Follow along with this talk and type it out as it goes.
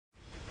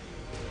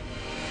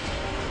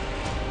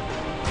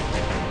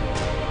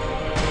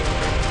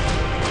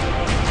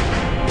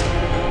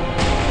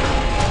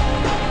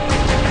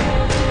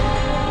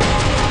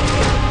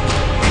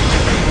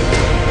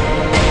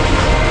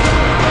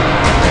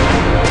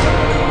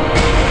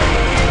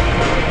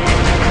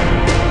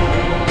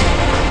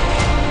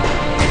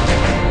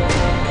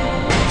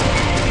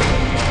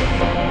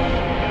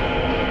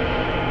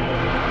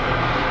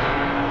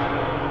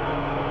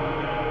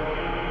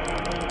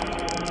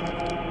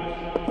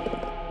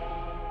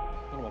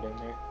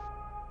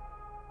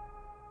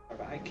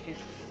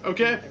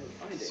Okay,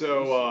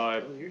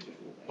 so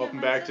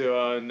welcome back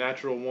to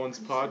Natural Ones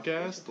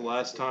podcast. The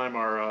last time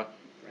our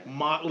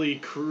motley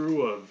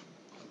crew of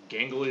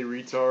gangly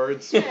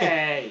retards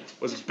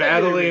was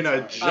battling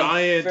a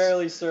giant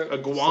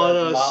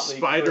iguana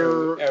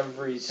spider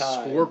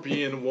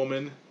scorpion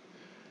woman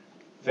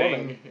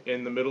thing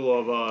in the middle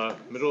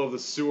of the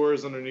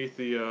sewers underneath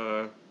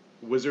the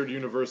Wizard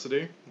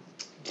University,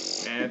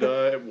 and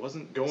it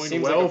wasn't going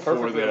Seems well like a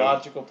perfectly for them.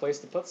 logical place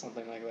to put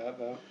something like that,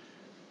 though.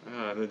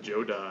 And then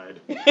Joe died.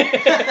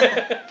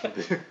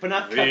 But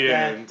not The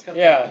end.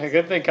 Yeah, a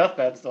good thing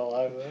Cuthbert's still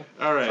alive,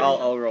 though. All right.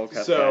 I'll roll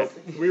Cuthbert. So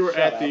we were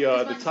Shut at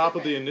the top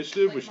of the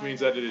initiative, which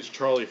means that it is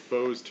Charlie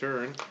Foe's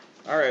turn.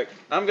 Alright,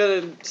 I'm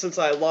gonna, since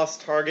I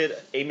lost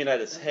target aiming at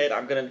his head,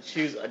 I'm gonna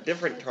choose a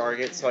different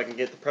target so I can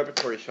get the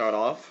preparatory shot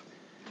off.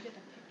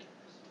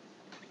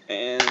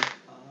 And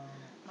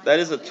that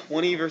is a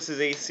 20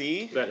 versus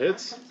AC. That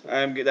hits.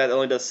 That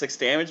only does 6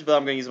 damage, but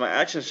I'm gonna use my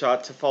action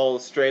shot to follow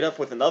straight up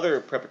with another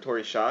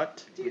preparatory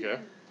shot. Okay.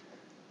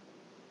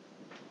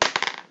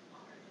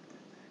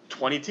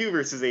 22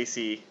 versus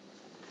AC.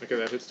 Okay,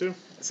 that hits too.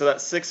 So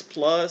that's 6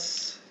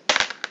 plus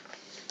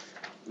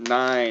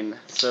 9.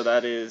 So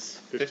that is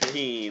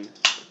 15.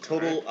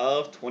 Total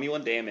of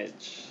 21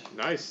 damage.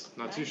 Nice.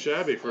 Not too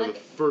shabby for the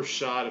first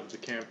shot of the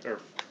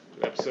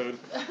episode.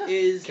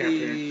 Is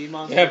Campaign. the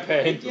monster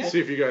Campaign. Let's see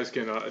if you guys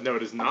can. No,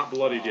 it is not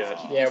bloodied yet.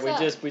 Yeah, we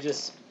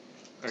just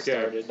Okay.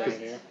 started down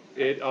here.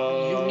 It.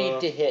 You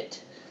need to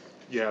hit.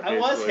 Yeah. I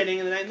was basically. hitting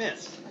and then I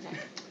missed.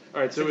 All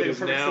right, so it is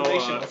now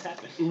What's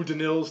happening?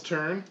 Udinil's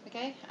turn.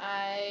 Okay,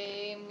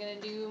 I'm gonna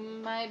do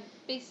my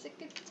basic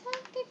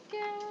attack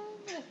again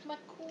with my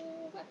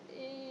cool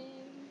weapon.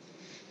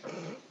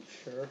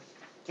 Sure.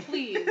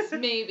 Please,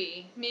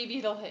 maybe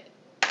it'll hit.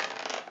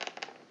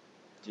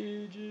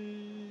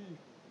 GG.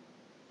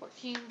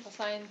 14 plus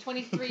 9,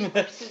 23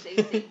 versus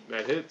AC.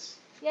 That hits.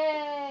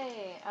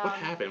 Yay! What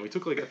happened? We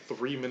took like a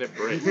 3-minute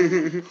break.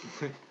 1d8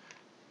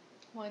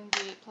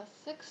 plus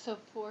 6, so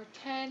 4,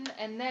 10,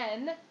 and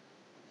then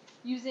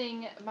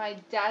using my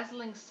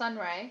dazzling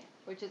sunray,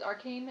 which is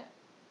arcane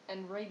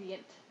and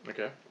radiant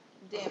Okay.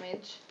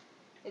 damage,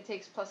 it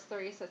takes plus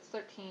 3, so that's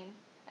 13.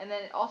 And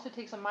then it also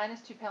takes a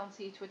 -2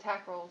 penalty to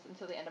attack rolls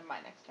until the end of my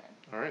next turn.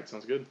 All right,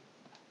 sounds good.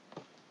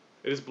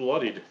 It is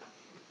bloodied.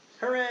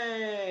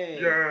 Hooray!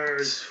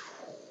 Yes.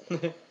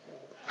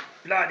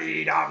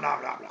 Bloody blah blah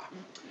blah blah.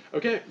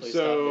 Okay, Please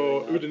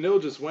so stop doing that.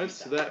 Udinil just went,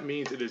 so that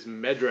means it is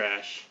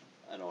Medrash.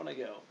 I don't want to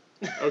go.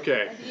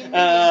 Okay. You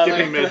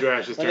Skipping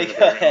Medrash's let turn, me go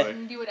ahead. apparently.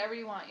 can do whatever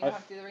you want. You don't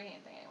have to do the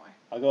radiant thing anymore.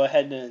 I'll go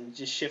ahead and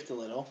just shift a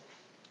little.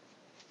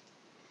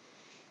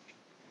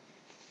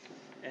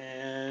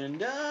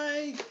 And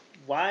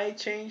why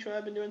change what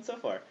I've been doing so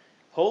far?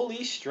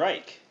 Holy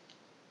strike.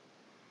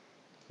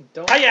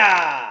 Don't.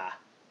 Hiya!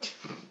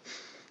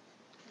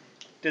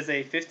 Does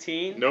a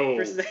 15 No.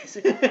 versus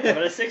AC? How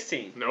about a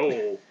 16?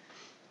 No.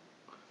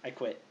 I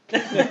quit.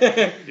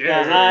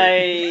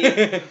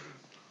 Yeah.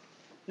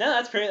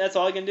 No, that's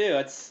all I can do.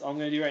 That's all I'm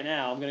gonna do right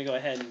now. I'm gonna go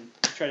ahead and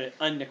try to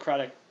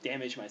unnecrotic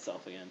damage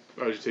myself again.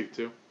 Oh, did you take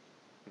 2?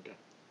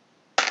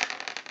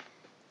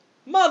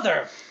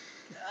 Mother!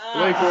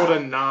 Blake rolled a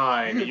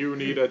 9. You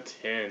need a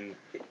 10.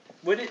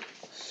 Would it?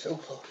 So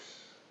close.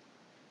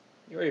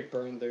 You already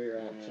burned through your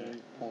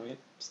action point.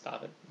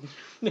 Stop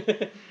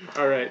it.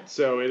 All right,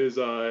 so it is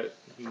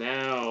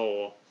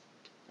now.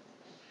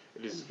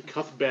 It is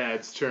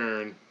Cuthbad's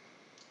turn.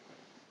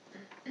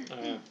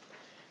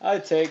 I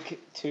take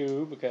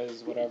 2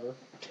 because whatever.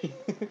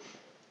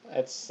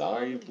 That's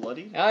solid. Are you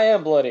bloody? I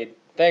am bloodied.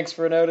 Thanks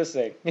for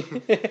noticing.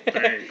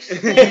 Thanks.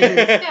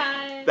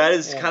 Guys. That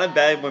is kind of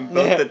bad when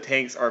both the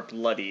tanks are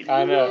bloodied.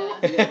 I know.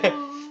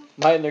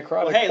 My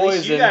necrotic Well, hey, at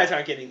least you poison. guys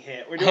aren't getting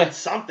hit. We're doing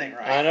something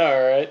right. I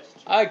know, right?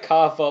 I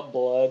cough up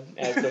blood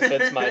as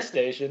befits my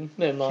station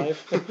in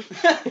life. It's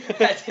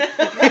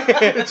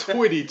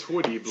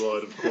twitty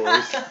blood, of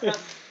course.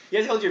 You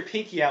have to hold your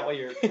pinky out while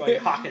you're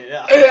hawking it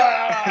up.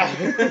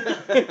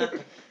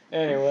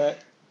 Anyway,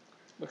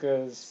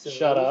 because So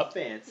shut up.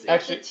 Fancy.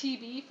 Actually- Get the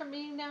TB from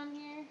being down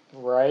here.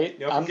 Right?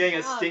 You know, I'm getting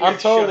a stinger. I'm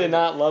totally shoved.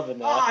 not loving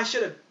Oh, that. I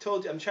should have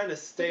told you. I'm trying to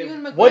stay. You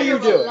and McGregor What are you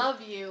will doing?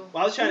 love you.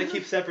 Well, I was trying to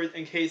keep separate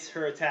in case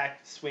her attack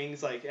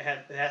swings like it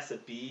has to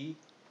be.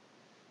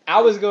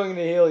 I was going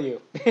to heal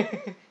you.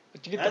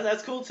 But you get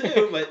That's cool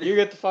too, but you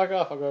get the fuck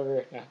off. I'll go over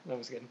here. No, I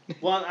was kidding.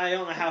 well, I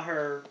don't know how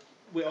her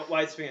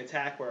wide swing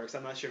attack works.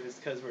 I'm not sure if it's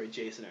because we're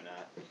adjacent or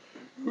not.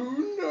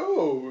 Who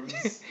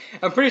knows?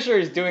 I'm pretty sure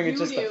he's doing it You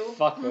just to do.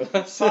 fuck with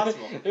us. It's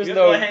possible. There's go,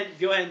 no, go ahead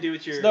and do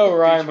what you're. there's no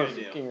rhyme or or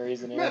fucking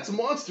reason here. Matt's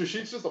monster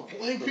sheet's just a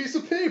blank piece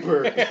of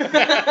paper.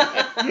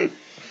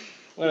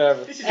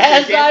 Whatever. This is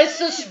As a I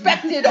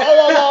suspected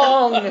all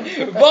along.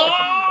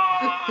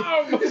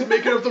 Bomb! He's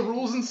making up the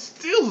rules and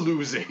still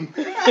losing.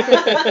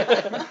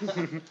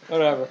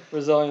 Whatever.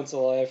 Resilience of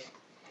life.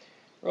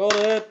 Rolled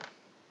it.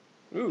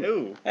 Ooh.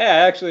 Ooh. Hey,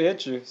 I actually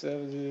hit you.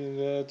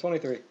 So,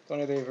 23.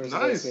 23 versus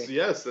Nice. AC.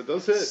 Yes, that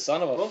does hit.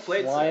 Son of a Well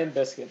played, flying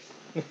biscuit.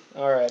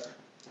 Alright.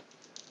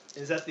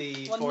 Is that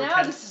the Well, 4 now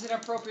attempts? this is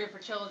inappropriate for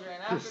children.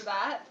 After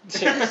that,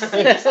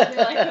 something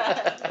like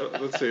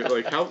that. Let's see,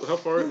 like how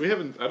far we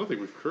haven't. I don't think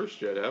we've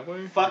cursed yet, have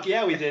we? Fuck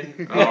yeah, we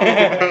didn't.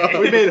 Oh,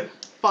 we made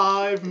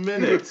 5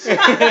 minutes.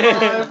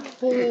 5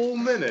 full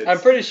minutes. I'm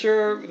pretty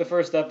sure the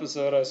first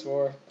episode I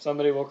swore.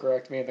 Somebody will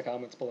correct me in the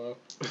comments below.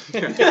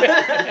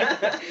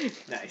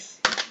 Nice.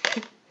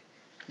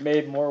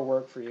 Made more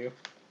work for you.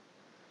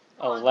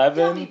 Aw, 11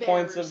 gummy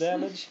points of bears.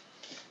 damage.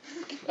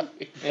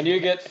 And you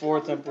get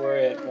 4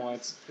 temporary hit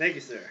points. Thank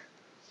you, sir.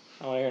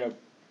 I don't hear no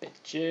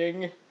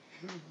bitching.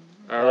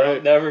 All I don't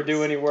right. never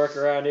do any work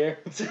around here.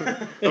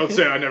 Don't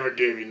say I never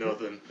gave you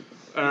nothing.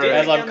 All Did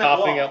As right. I- I'm down that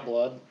coughing wall. up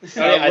blood.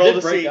 Roll I to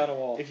did break see down a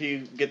wall. if you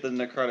get the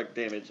necrotic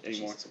damage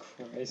anymore. Jesus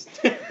Christ.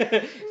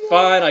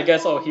 Fine, I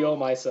guess I'll heal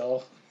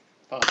myself.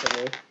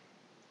 Possibly.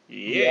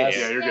 Yeah.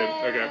 Yeah, you're good.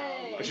 Okay.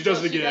 Yay. But she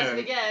does it Until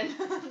again.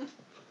 again.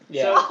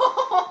 Yeah.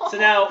 So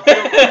now,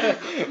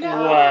 No.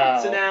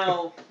 Wow. so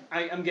now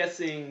I'm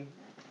guessing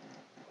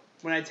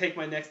when I take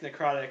my next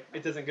necrotic,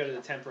 it doesn't go to the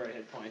temporary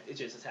hit point. It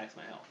just attacks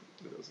my health.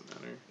 It doesn't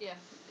matter. Yeah,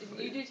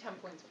 you do 10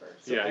 points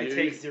first. So Yeah, I you-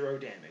 take 0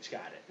 damage.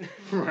 Got it.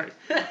 Right.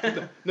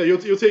 No, you'll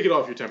take it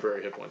off your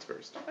temporary hit points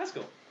first. That's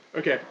cool.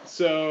 Okay,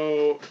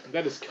 so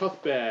that is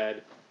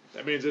Cuthbad.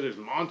 That means it is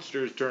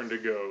Monster's turn to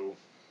go.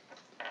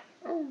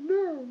 Oh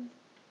no.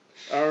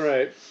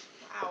 Alright.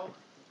 Wow.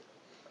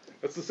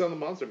 That's the sound the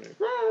monster makes.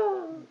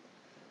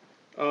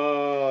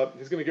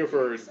 He's gonna go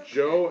for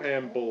Joe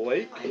and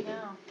Blake. I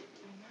know.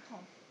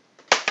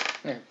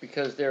 Yeah,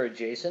 because they're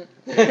adjacent.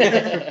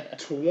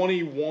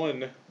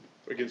 21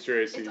 against your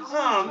ACs. It's It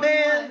Oh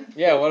man.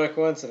 Yeah, what a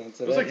coincidence.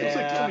 was like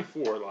Yeah.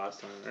 24 last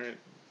time, right?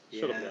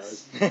 Shut up,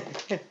 Yes.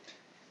 guys.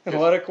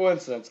 What a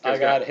coincidence. I Guys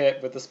got got-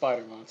 hit with the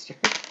spider monster.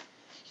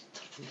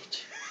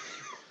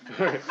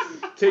 Alright.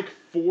 Take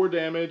 4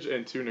 damage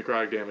and 2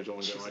 necrotic damage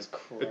ongoing. Jesus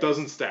Christ. It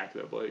doesn't stack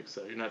though, Blake,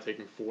 so you're not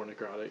taking 4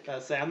 necrotic.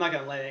 Gotta say, I'm not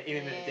gonna let it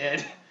even if it Yeah.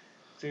 did.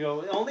 To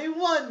go only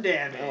 1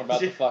 damage. I'm about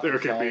to fucking There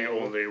can fall be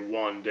over. only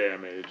 1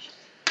 damage.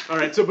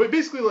 Alright, so but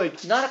basically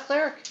like Not a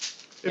cleric.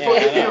 if Yeah, I, I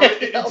you know, know.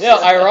 it's- Yeah,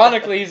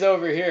 ironically he's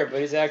over here, but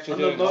he's actually I'm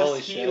the doing most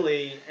holy shit.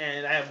 healy,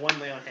 and I have 1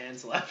 lay on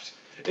hands left.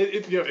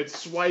 it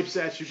swipes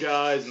at you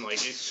guys and like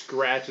it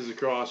scratches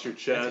across your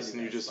That's chest a and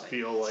you nice just swipe.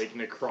 feel like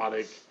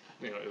necrotic,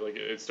 like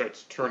it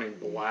starts turning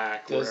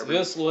black. Does wherever.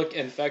 this look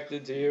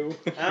infected to you?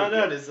 I don't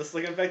know. Does this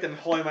look infected? I'm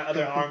holding my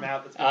other arm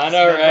out. That's been I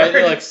know, right? dismembered.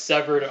 You're like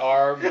severed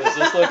arm. Does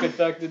this look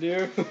infected to you?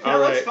 No, that's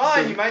Alright,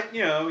 fine. so- You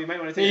might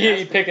want to take. You an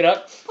aspirin. pick it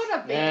up. Put a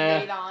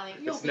band-aid on it.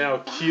 You'll It's be now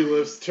fine.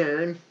 Keyleth's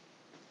turn.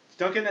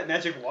 Don't get that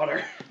magic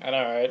water. I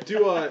know, right?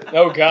 Do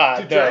Oh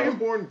God, do no.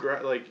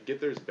 Dragonborn get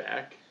theirs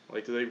back?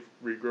 Like do they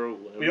regrow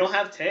limbs? We don't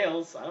have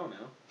tails. I don't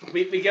know.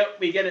 We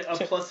get a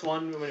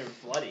 +1 when we're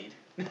bloodied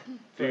for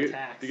Do you,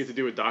 attacks. you get to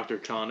do with Dr.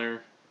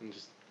 Connor and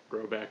just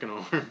grow back an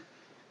arm.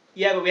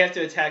 Yeah, but we have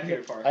to attack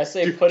through far. I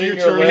say Do putting you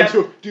your turn limb,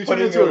 into do you turn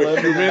putting into your a limb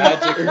in human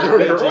magic and grow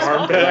your just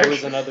arm back?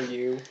 grows another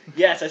you.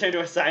 Yes, I turned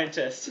into a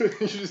scientist. You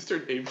just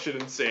start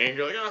apeshit insane.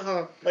 You're like,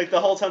 ah. Like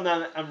the whole time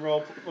that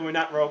when we're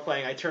not role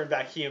playing, I turn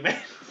back human.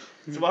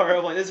 So while we're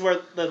role playing, this is where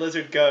the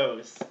lizard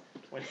goes.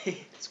 When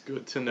he, It's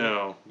good to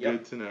know. Yep.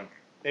 Good to know.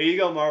 there you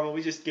go, Marvel.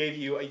 We just gave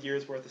you a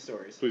year's worth of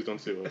stories. Please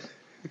don't sue us.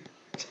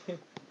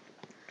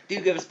 Do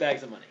give us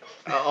bags of money.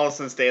 All of a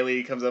sudden,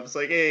 Staley comes up. It's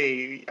like,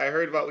 hey, I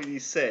heard about what you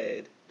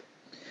said.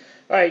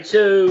 All right,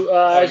 so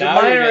as a now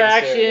minor you're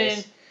getting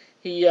action,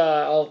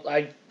 serious.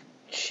 I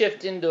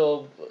shift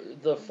into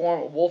the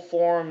wolf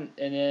form,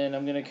 and then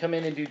I'm gonna come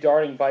in and do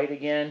darting bite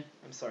again.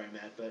 I'm sorry,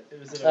 Matt, but it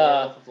was in a Uh,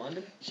 werewolf of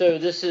London. So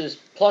this is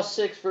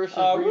 +6 versus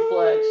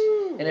reflex,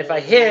 woo! and if I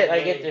hit,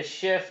 I get to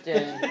shift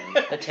and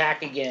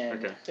attack again.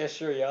 Okay. Yeah,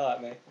 sure, yell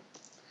at me.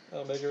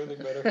 That'll make everything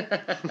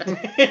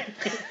better.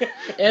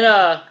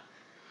 And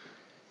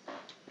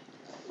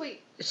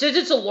Wait, since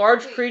it's a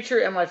large Wait.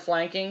 creature, am I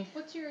flanking?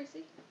 what's your AC?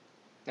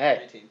 Hey,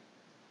 19.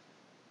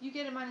 You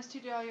get a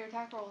 -2 to all your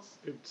attack rolls.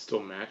 It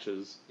still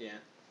matches. Yeah.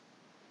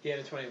 He had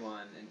a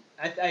 21,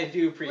 and I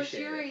do What's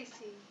appreciate your it. AC?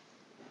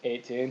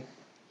 18.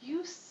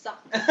 You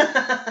suck.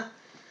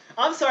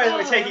 I'm sorry that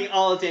we're taking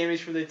all the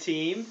damage from the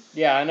team.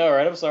 Yeah, I know,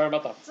 right? I'm sorry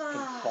about the fucking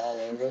Ah. fall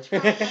over.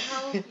 Trying to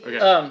help you.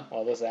 Okay.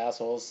 While this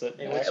asshole's sitting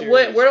Hey, there. what's your-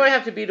 Where do I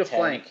have to be to 10.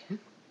 flank?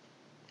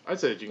 I'd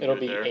say that you can It'll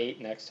do be it there.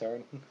 8 next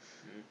turn.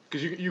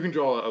 Because you can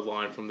draw a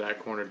line from that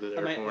corner to I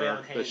their might lay corner on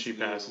that hands she to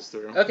you. passes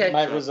through. Okay.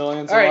 My So-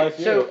 resilience All in right, life,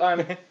 so you.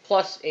 I'm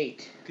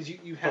 +8 Because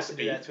you have Plus to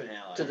do 8. that to an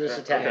ally. to this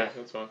Okay, attack. okay,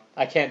 that's fine.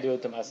 I can't do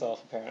it to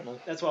myself, apparently.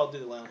 That's why I'll do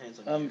the lay on hands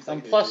on you. 'cause I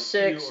I'm can do it to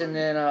 +6, you and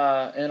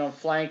or- then I'm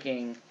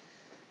flanking.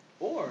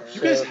 Or You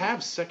So- guys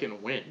have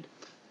second wind,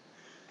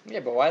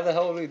 Yeah, but why the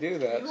hell would we do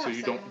that? You so have you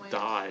second don't wind.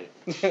 die.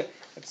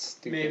 That's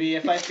stupid. maybe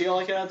if I feel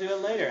like it, I'll do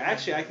it later.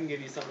 Actually, I can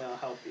give you something that'll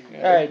help you. Yeah,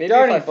 All right, maybe if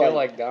darting I feel bite.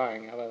 like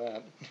dying, how about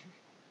that?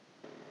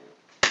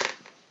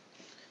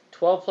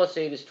 12 +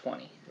 8 is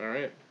 20, All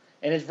right,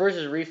 and it's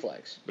versus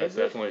reflex. that's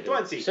definitely a hit.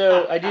 20.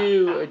 So I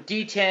do a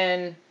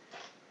D10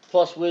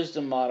 plus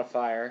wisdom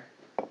modifier.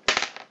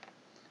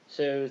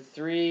 So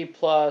 3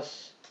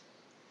 +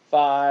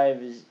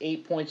 5 is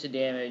 8 points of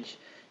damage,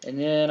 and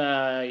then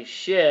I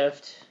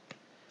shift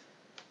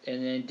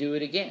and then do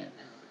it again.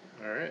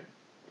 All right.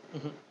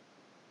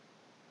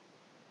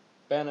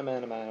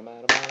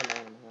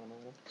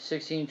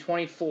 16,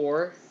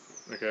 24,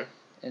 Okay.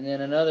 and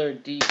then another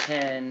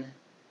D10,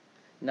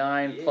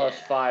 9 plus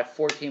 5,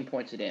 14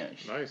 points of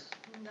damage. Nice.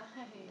 Nice.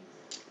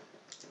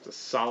 It's a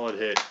solid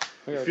hit.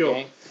 We You are feel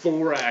gang-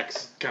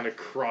 thorax kind of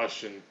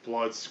crush and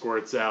blood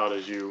squirts out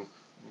as you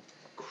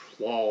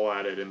claw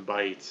at it and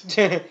bite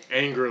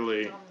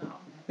angrily. Nom nom.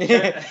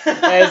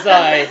 As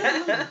I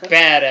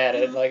bat at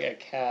it like a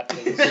cat.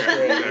 being Yeah,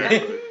 straight.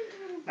 exactly.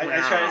 I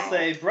try to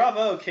say,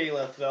 bravo,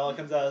 Caleb. But all it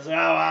comes out is,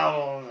 wow, wow.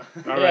 All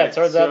Yeah, right, it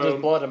turns out so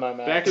there's blood in my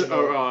mouth.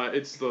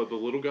 it's the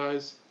little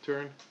guy's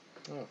turn,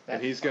 Oh, and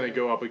that he's gonna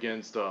go up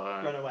against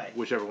Run away.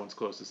 whichever one's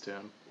closest to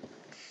him.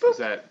 Is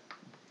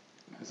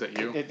that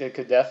you? It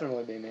could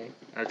definitely be me.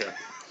 Okay.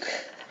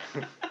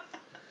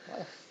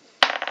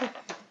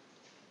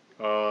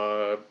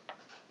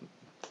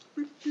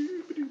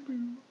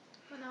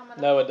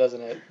 Phenomena. No, it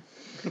doesn't hit.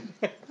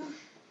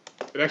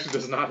 It actually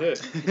does not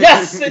hit.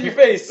 Yes, in your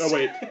face. Oh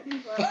wait.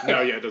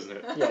 No, yeah, it doesn't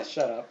hit. Yeah,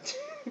 shut up.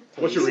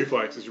 What's your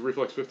reflex? Is your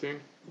reflex 15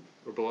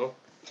 or below?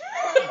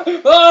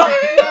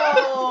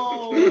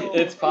 No.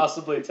 It's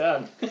possibly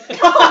 10. Then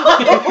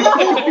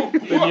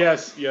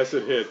yes,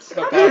 it hits.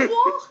 All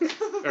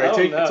Oh, right,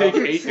 take no. 8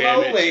 damage.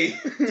 Slowly.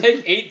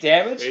 Take 8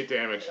 damage? 8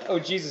 damage. Oh,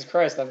 Jesus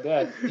Christ, I'm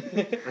dead.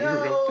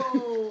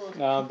 No.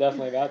 No, I'm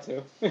definitely about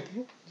to.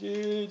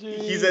 GG.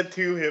 He's at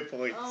 2 hit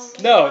points. Oh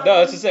my No, God.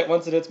 that's just it.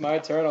 Once it hits my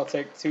turn, I'll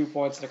take 2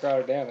 points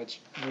necrotic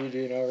damage.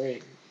 GG, no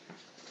re.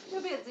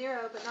 You'll be at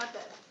 0, but not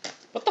dead.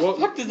 What the Well-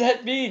 fuck does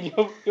that mean?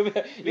 You'll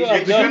The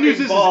have good no... news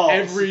is balls.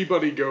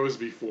 everybody goes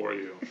before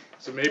you.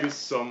 So maybe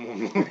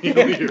someone will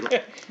heal you.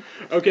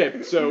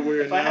 Okay, so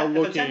we're If I now had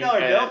looking a $10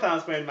 bill at...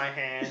 pounds in my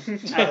hand,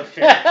 out of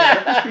character,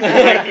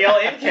 I heal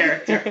in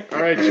character.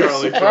 All right,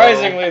 Charlie.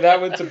 Surprisingly,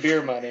 that went to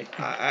beer money.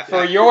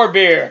 For your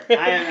beer.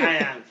 I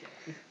am.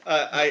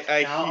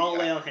 I I'll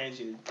lay on hands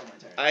you on my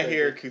turn. I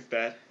hear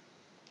Kuthbat.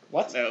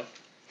 What? No.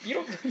 You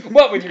don't...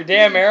 What, with your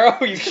damn arrow?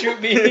 You shoot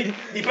me?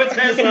 He puts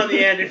medicine on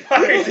the end and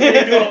fires it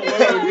into a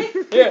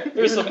wound. Yeah,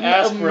 here's some A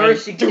aspirin.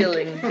 mercy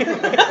killing.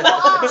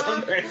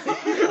 Some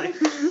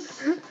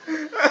mercy.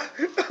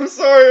 I'm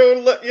sorry,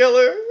 old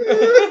Yeller.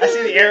 I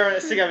see the arrow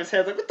sticking out of his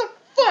head. Like, what the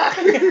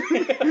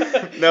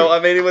fuck? No, I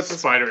made it with the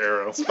Spider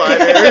arrow.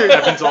 spider.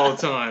 Happens all the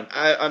time.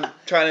 I'm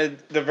trying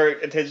to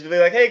divert attention to be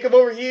like, hey, come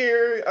over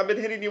here. I've been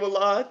hitting you a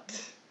lot.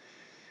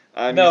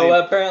 I'm No,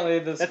 using- apparently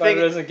the That spider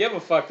thing- doesn't give a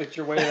fuck that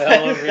you're way the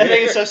hell over That thing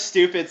here. is so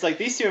stupid. It's like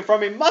these two in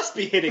front of me must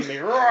be hitting me.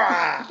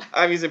 Rah!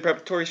 I'm using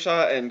preparatory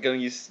shot and going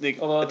to use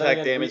sneak Although then attack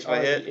again, damage if we I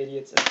are hit. the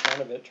idiots in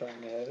front of it trying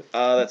to hit it.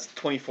 That's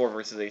 24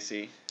 versus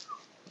AC.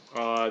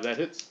 That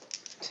hits.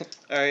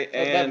 Alright, Oh,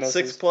 that and 6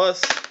 misses.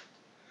 plus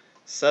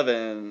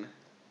 7.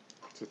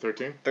 So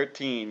 13.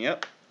 13,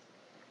 yep.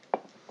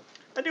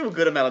 I do a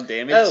good amount of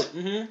damage. Oh,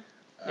 Mm-hmm.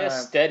 Yeah, Uh,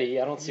 steady.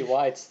 I don't see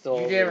why it's still.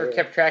 you over never here.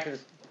 kept track of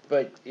this,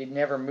 but it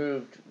never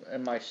moved.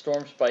 And my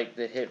storm spike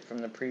that hit from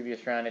the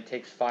previous round, it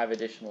takes 5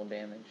 additional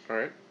damage. All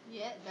right.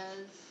 Yeah, it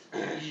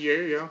does.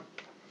 Yeah.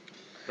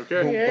 Okay.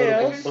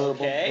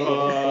 Okay.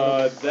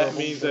 That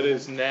means that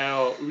it's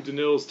now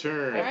Udinil's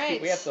turn. All right.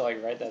 We have to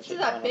like write that This shit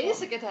is down. a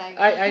basic attack.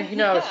 I was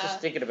Yeah.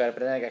 just thinking about it,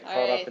 but then I got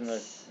caught up in the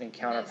Alright.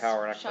 encounter Miss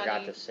power and I Shani.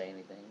 forgot to say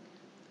anything.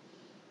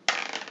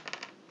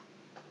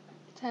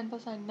 10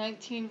 plus 9,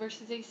 19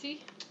 versus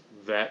AC.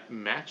 That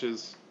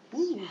matches.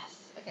 Yes.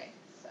 Okay,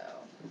 so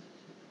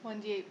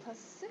 1d8 plus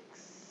 6.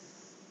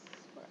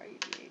 Where are you,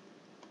 d8?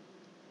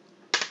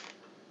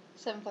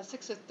 7 plus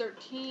 6, so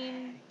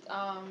 13.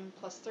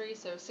 Plus 3,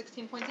 so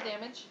 16 points of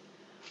damage.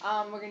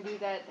 We're going to do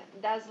that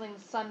dazzling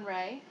sun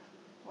ray,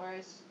 where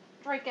I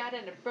strike at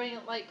it and a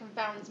brilliant light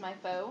confounds my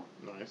foe.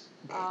 Nice.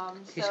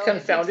 He's So it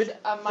confounded. takes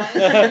a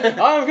 -2,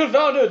 I'm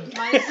confounded.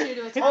 -2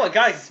 to attack. Oh, God,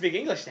 I can speak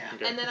English now.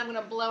 Okay. And then I'm going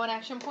to blow an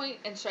action point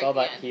and strike All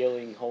that again.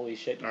 healing, holy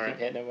shit you Alright. keep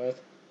hitting him with.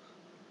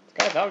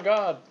 God, oh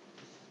God.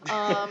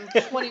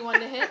 21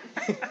 to hit.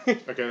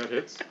 Okay, that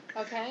hits.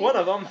 Okay. One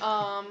of them.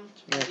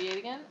 28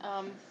 again.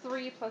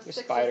 3 plus Your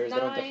 6 spiders, is they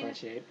don't 9.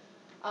 differentiate.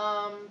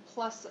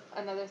 Plus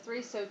another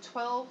 3, so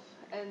 12.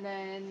 And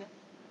then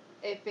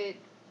if it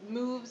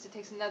moves, it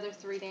takes another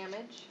 3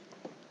 damage.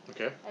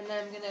 Okay. And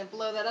then I'm gonna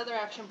blow that other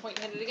action point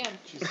and hit it again.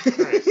 Jesus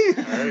Christ.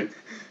 All right.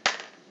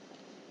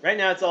 Right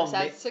now, it's all So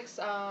that's 6. It's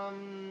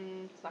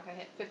not gonna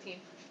hit. 15.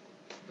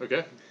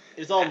 Okay.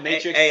 it's all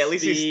Matrix. Hey, at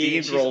least you speed,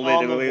 Steve's she's rolled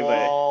on it the really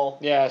wall.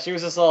 Yeah, she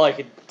was just all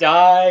like,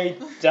 die.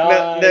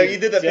 No, you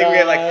did that thing where you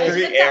had like die.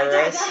 3 Die, die,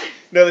 arrows. die.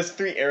 No, there's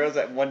 3 arrows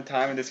at one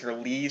time and this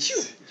release.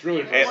 It's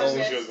really Hey, impressive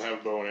look. she doesn't have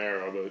a bow and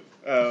arrow, but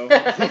Oh.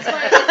 It's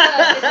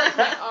like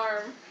my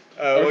arm.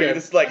 Oh, Okay. you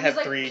just like I'm have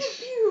just 3. Pew,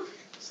 pew.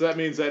 so that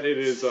means that it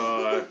is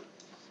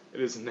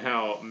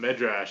now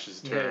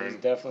Medrash's Yeah, it's turn.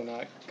 definitely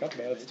not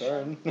Cuphead's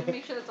turn.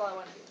 Make sure that's all I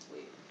want to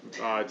do.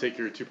 Sweet. Take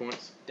your 2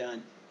 points.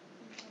 Done.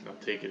 Now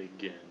take it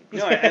again.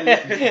 No, I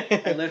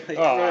literally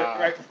Aw.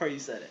 right before you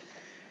said it.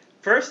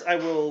 First, I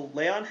will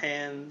lay on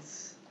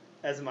hands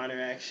as a minor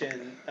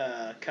action.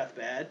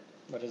 Cuthbad.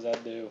 What does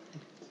that do?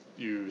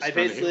 You I spend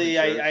a basically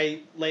healing surge. I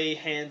lay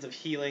hands of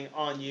healing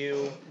on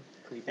you,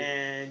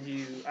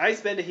 and I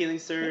spend a healing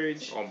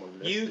surge. Oh,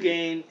 molested. You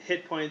gain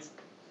hit points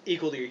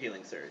equal to your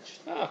healing surge.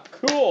 Ah,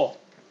 cool.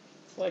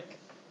 It's like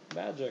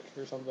magic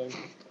or something.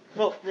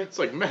 Well, It's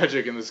like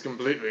magic in this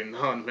completely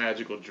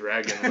non-magical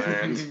dragon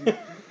land.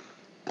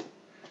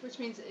 Which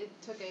means it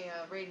took a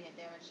radiant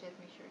damage. You have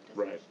to make sure it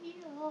doesn't Right.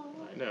 heal.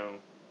 I know.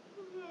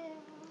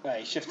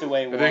 Right, shift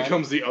away And one. then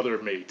comes the other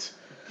mate.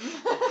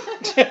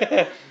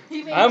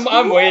 He made I'm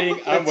two. waiting.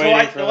 I'm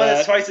waiting for the one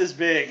that's that. twice as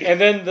big. And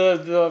then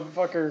the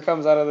fucker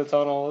comes out of the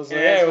tunnel. It's like,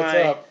 Yeah, hey,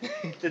 that's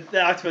what's up?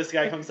 the octopus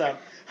guy comes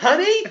up.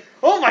 Honey?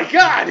 Oh my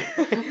god!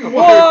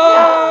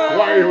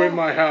 Why are you in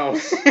my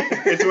house?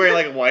 It's wearing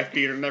like a wife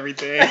beater and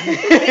everything.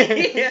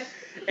 Yeah.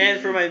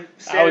 And for my I was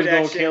standard gonna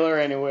action, kill her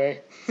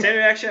anyway.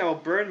 standard action, I will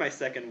burn my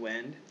second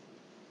wind.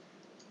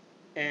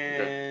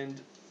 And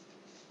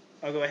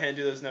I'll go ahead and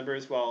do those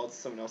numbers while it's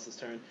someone else's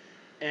turn.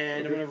 And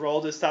I'm Okay. going to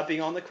roll to stop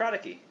being on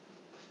necrotic.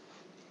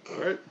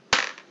 Alright.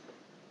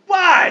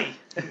 Why?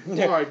 Oh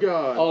my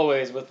god.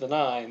 Always with the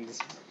 9s.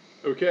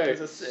 Okay.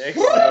 There's a 6.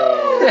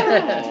 Oh.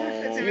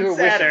 It's You even were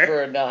sadder. wishing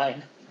for a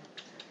 9.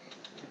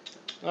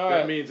 All That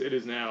right. means it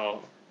is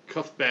now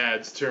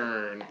Cuthbad's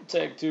turn.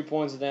 Take 2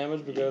 points of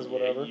damage because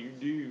whatever. Yeah, you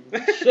do.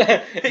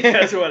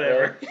 Because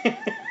whatever.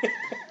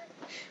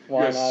 Why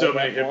you have not so at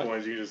many that hit point?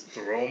 points, you can just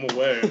throw them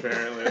away,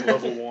 apparently, at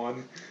level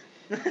 1.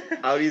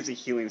 I would use a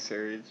healing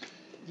surge.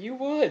 You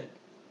would.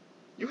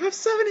 You have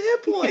 7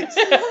 hit points.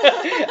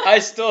 I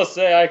still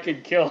say I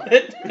could kill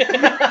it.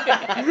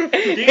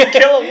 You can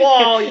kill a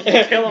wall, you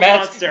can kill a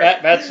monster.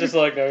 Matt's just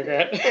like,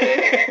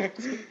 okay.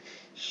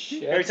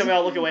 Shit. Every time I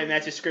look away,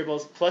 Matt just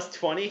scribbles plus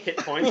 20 hit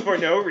points for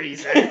no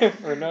reason.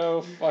 For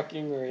no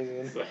fucking It's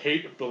reason. the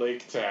hate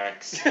Blake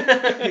tax.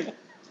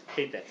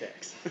 Hate that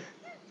text.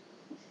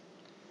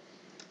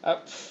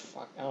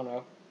 Fuck, I don't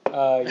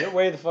know. You're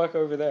way the fuck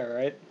over there,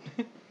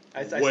 right?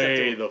 I stepped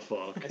Way away. the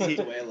fuck. I stepped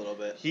away a little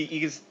bit. He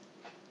can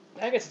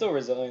I could still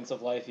resilience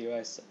of life you,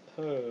 I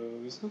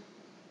suppose.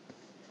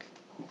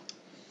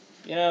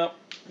 You know,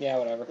 yeah,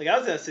 whatever. Like I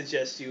was gonna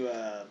suggest you.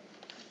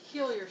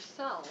 Heal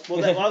yourself.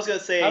 Well, I was gonna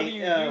say. How do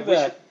you do we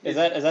that? should- Is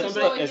that just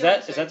somebody- is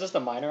that just a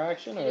minor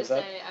action or You is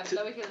just that say, I'm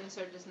Zoe healing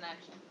surge is an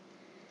action.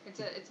 It's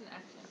an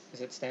action.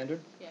 is it standard?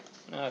 Yeah.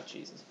 Oh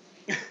Jesus.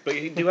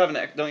 But you do have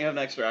don't you have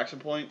an extra action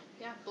point?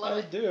 Yeah, blow I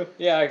it. do.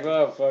 Yeah,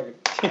 well, fuck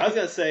it. I was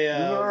gonna say.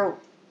 Alright.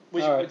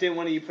 Didn't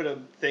one of you put a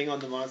thing on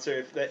the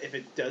monster if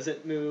it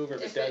doesn't move or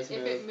if it does if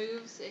move? it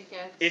moves, it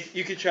gets. If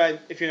you could try,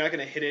 if you're not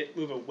gonna hit it,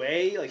 move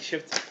away, like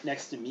shift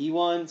next to me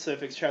one. So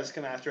if it tries to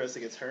come after us,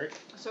 it gets hurt.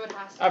 So it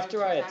has to.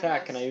 After I attack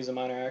attack, us can I use a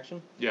minor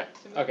action? to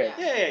move, Okay.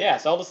 Yeah. Yeah.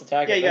 So I'll just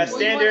attack Yeah, it. you got then.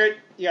 Well, you standard.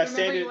 You got Remember,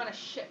 standard. you want to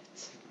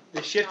shift.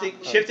 The shifting.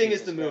 Oh, Shifting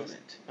is Jesus the Christ.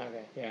 movement.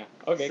 Okay, yeah.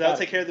 Okay, So got that'll it.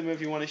 take care of the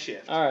move you want to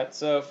shift. Alright,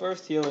 so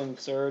first healing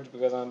surge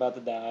because I'm about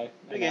to die.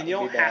 and Again, that you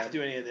would don't be have bad. to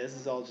do any of this.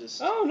 It's all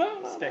just Oh,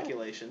 no.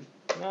 speculation,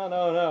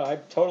 No. I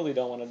totally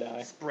don't want to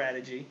die.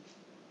 strategy.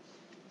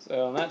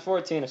 So on that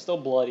 14, I'm still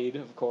bloodied,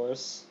 of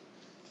course.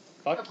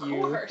 Fuck Of you.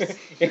 course.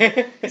 He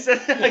said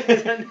that like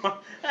it's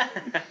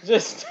a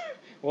Just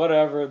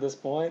whatever at this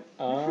point.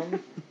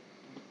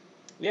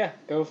 Yeah,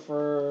 go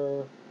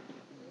for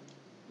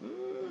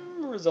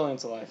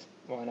resilience of life.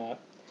 Why not?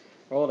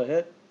 Roll to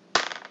hit.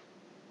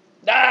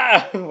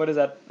 Ah! What is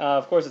that?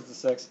 Of course it's a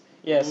 6.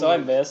 Yeah, so I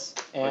miss,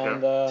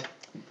 and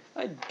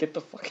I get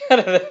the fuck out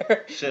of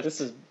there. Shift.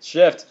 This is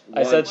shift.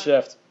 I said One.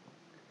 shift.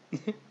 I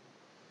Okay.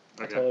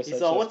 totally He's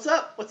said all, shift. "What's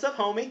up? What's up,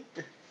 homie?"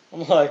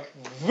 I'm like,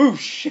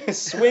 whoosh,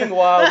 swing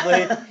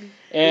wildly,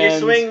 and Your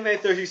swing may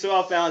throw you so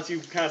off balance you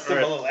kind of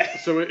stumble Alright. away.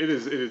 So it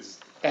is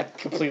that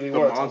completely the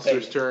works. I'll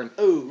monster's take it. turn.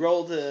 Ooh,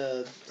 roll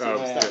to see Oh, if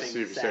yeah, yeah, something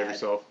see if you sad. save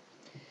yourself.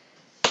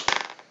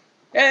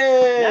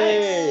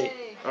 Hey! Yay.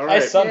 All I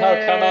right. somehow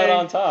come out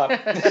on top.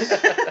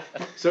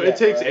 So Yeah, it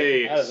takes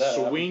right. How does that a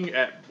happen? swing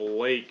at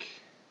Blake.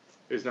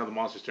 It's now the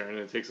monster's turn, and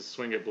it takes a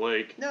swing at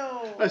Blake.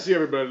 No. I see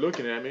everybody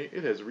looking at me.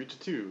 It has a reach of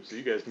 2, so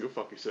you guys can go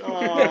fuck yourself.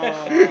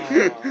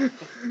 Aw.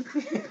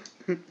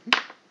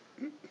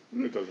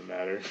 It doesn't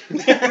matter.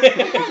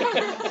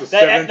 that, So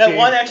 17, that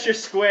one extra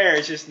square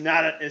is just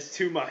not. It's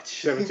too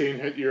much. 17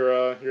 hit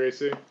your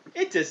AC.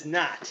 It does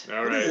not.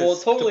 All right. Well,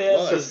 it totally has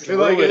Plus. this It's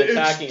like druid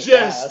attacking it's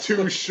just fast.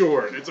 too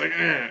short. It's like,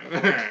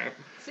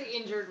 It's the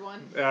injured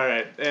one. All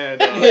right, and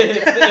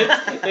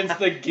it's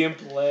the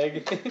gimp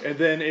leg. and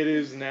then it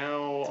is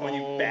now. It's when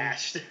you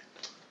bashed. It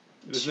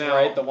is That's now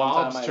right, the one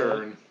Bob's time I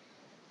turn.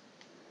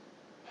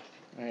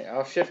 Alright,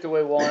 I'll shift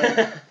away one,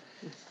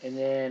 and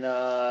then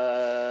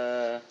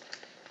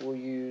we'll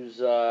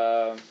use.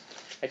 I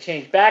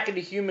change back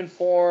into human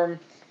form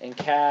and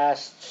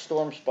cast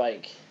Storm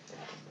Spike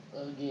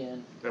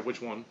again At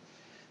which one?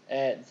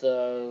 at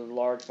the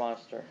large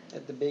monster.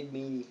 At the big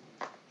meaty.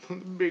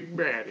 Big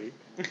baddie.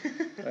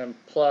 And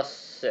plus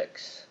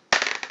 6.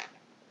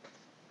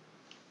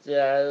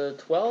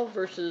 12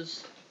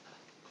 versus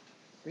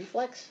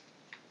reflex.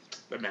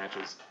 That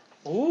matches.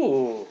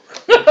 Ooh.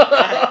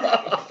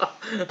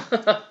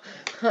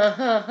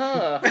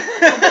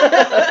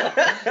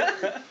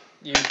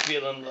 You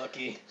feeling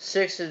lucky?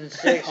 6 and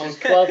 6 is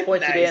 12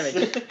 points of Nice.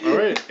 damage. All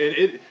right,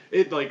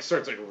 it like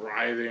starts like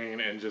writhing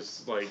and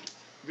just like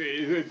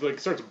it like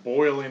starts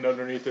boiling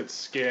underneath its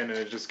skin and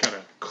it just kind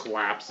of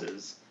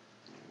collapses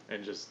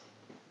and just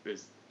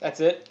is That's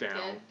it. down.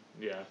 Dead.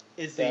 Yeah,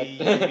 Is That- the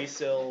baby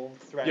still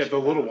thrashing? yeah. The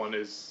little around? one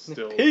is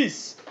still.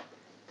 Peace.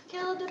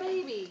 Kill the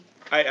baby.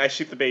 I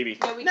shoot the baby.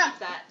 No, we No. keep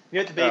that. You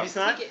know what the baby's Oh.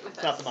 not? Take it with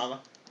It's not us. the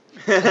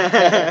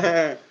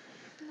mama.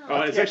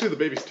 No. It's actually the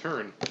baby's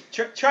turn.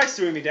 Try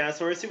screwing me,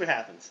 dinosaur. See what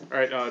happens. All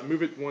right,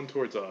 move it one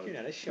towards You're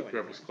not a show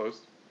whoever's close.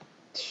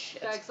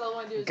 Shit. Jax, all I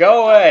want to do is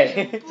Go like,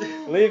 away.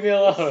 boom. Leave me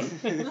alone.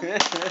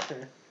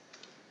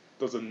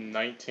 Does a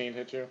 19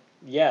 hit you?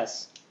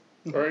 Yes.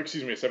 Or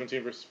excuse me, a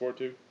 17 versus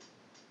 4-2.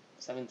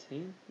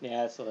 17?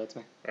 Yeah, that still hits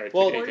me. All right,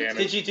 Well, take 8 damage.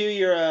 did you do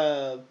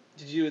your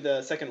Did you do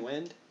the second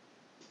wind?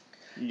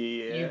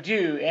 Yeah. You do,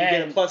 You get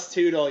a and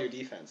 +2 to all your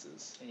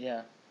defenses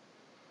yeah,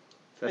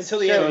 until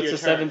the So end of it's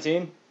your a turn.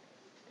 17?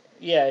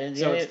 yeah, and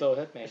So then it still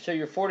hit me. so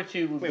your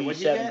fortitude would Wait, be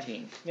what'd you get?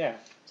 17. Yeah.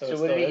 So So it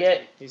what did still he hits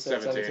get? me. He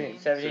said 17. 17.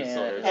 17. So it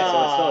still Yeah. hits. Yeah, so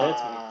it still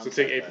hits me. Ah, So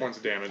take 8 okay. points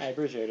of damage. I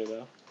appreciate it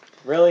though.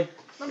 Really?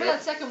 Remember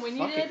that second win you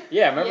Fuck it. did?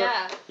 Yeah, remember?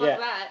 Yeah, fuck Yeah.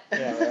 that.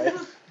 Yeah, right.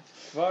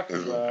 Fuck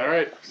that. All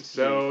right,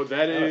 so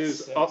that Oh,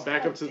 is six. up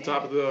back up to the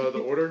top of the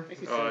order.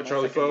 Makes me feel my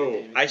Charlie second Foe.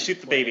 wind I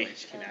shoot the baby.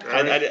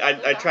 Alright.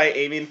 I try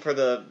aiming for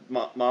the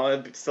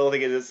mama, still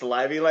thinking it's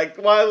alive. Be like,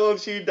 why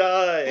won't you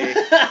die?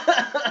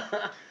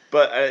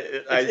 But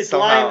it's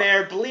somehow, lying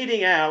there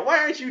bleeding out. Why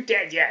aren't you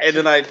dead yet? and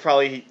then I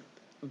probably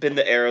bend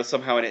the arrow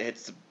somehow and it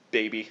hits the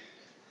baby.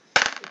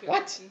 If you're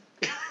What? lucky.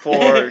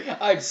 For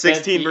I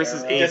 16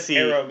 versus arrow. Just AC.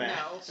 arrow match.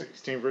 No.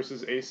 16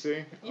 versus AC. You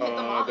hit the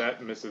mom.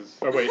 That misses.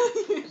 Oh wait,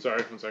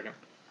 sorry, 1 second.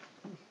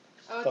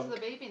 Oh, it's the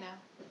baby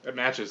now. It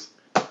matches.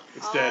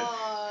 It's dead.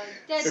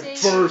 Dead It baby.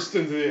 burst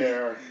into the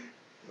air.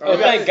 Oh,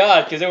 thank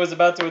God, because it was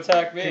about to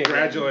attack me.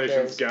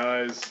 Congratulations,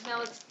 guys. Now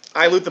let's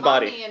I loot take the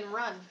body. mommy and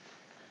run.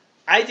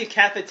 I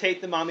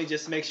decapitate the mommy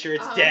just to make sure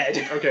it's Uh-huh.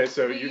 dead. Okay,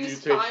 so we you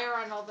use take. fire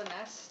on all the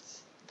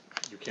nests.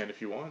 You can if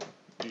you want.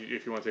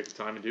 If you want to take the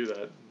time and do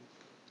that.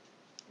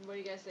 What do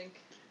you guys think?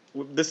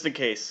 This is the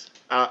case.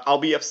 I'll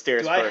be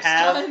upstairs Do I first.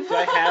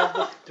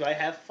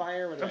 have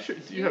fire? What do I'm I sure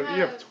have? you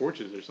have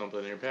torches or something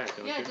in your pack,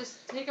 don't Yeah, you?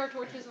 just take our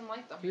torches and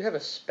light them. You have a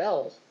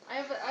spell. I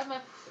have my.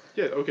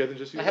 Yeah, okay, then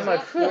just use I have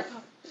that. my.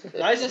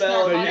 My Just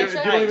spell. not No, you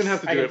fire. don't even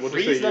have to I do can it. We'll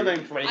just freeze say them you.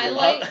 and break I them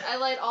light. up. I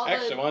light all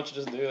Actually, why don't you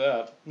just do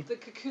that? the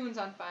cocoons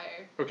on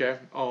fire. Okay.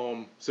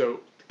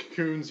 So the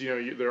cocoons,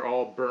 they're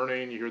all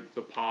burning. You hear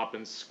the pop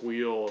and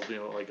squeal of,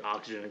 like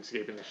oxygen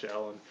escaping the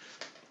shell, and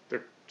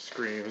their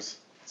screams.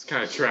 It's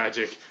kind of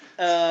tragic.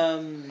 Do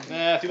we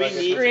fuck it.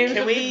 need? Screams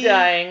Can of we? the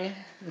dying.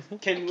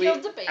 Can I we?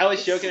 killed the I was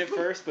babies. joking at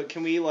first, but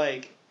can we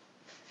like?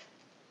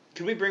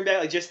 Could we bring back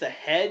like just the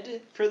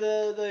head for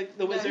the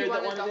No, wizard he that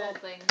wanted wanted the whole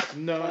it? thing.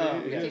 No, Oh,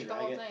 He yeah. take the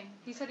whole drag it. thing.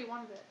 He said he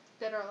wanted it,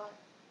 dead or alive.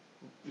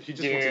 he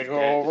just wants it Dead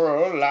dead. or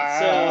alive.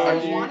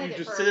 So- He wanted you it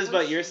just- for So this is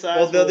about your size.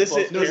 Well, no, we'll this both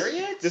is carry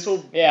it. this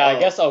will. Yeah, I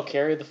guess I'll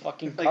carry the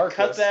fucking like carcass.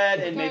 cut that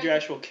and Okay.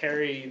 Madrash will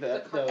carry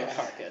the The carcass.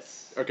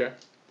 carcass. Okay.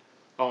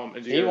 And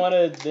do He you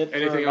wanted it for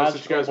anything else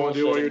that you guys want wanna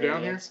do while you're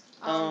down here?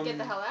 Get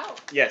the hell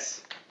out.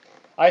 Yes.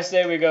 I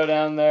say we go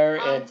down there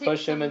and take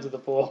push him some- into the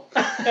pool.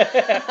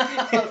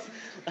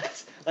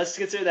 let's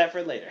consider that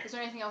for later. Is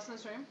there anything else in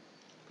this room?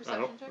 I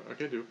Perception don't. check.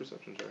 Okay, do a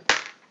perception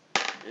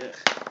check.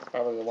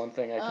 Probably the one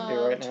thing I can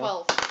do right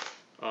now.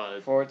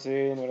 12.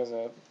 14, what is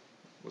that?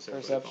 What's that?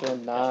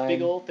 Perception, That's big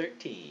 9, old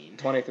 13.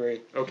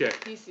 23. Okay.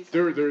 He sees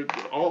There,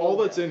 all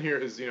that's in here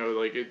is,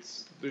 like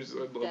there's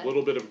a Dead.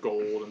 little bit of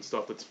gold and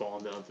stuff that's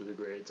fallen down through the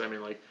grades. I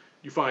mean, like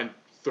you find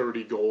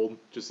 30 gold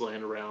just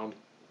laying around,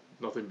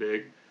 nothing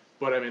big,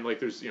 but I mean, like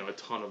there's a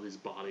ton of these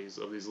bodies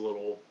of these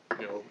little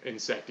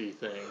insecty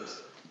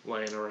things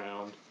laying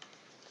around.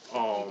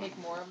 Can you make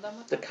more of them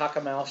with The them?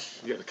 cockamouse.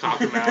 Yeah, the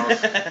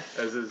cockamouse,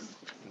 as is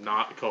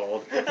not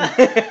called.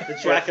 The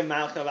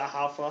Dracomouth of a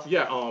Hoffa.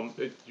 Yeah,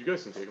 you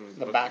guys can take them.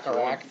 The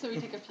Baccarat. So we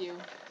take a few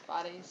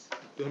bodies.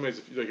 How many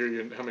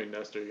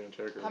nests are you gonna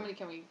check? Or? How many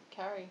can we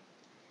carry?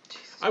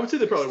 I would say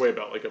they probably weigh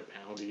about like a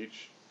pound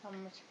each. How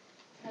much?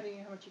 How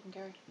much you can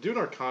carry? Do an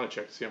Arcana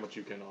check to see how much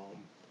you can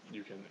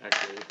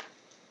actually.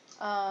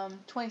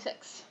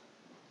 26.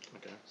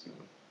 Okay. So.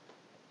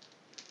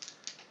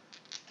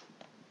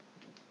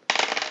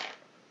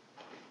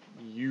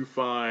 You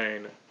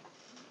find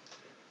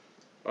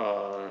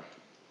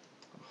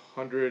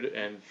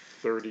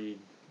 130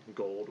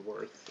 gold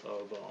worth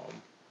of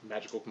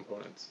magical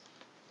components.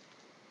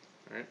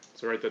 All right,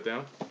 so write that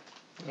down.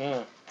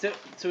 Yeah.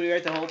 So we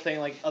write the whole thing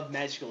like of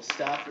magical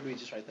stuff, or do we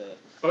just write the?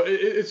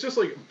 It's just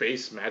like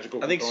base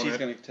magical. I think component. she's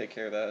gonna take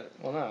care of that.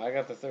 Well, no, I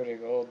got the 30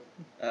 gold.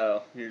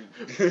 Oh, you're.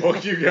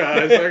 Fuck you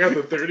guys! I got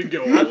the 30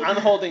 gold.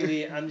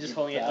 I'm just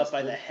holding it up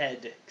by the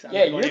head. 'Cause I'm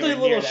Yeah, not you're going the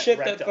anywhere little near shit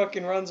that rectum.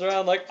 fucking runs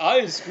around like,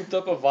 I scooped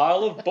up a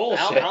vial of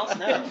bullshit. I'll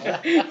know.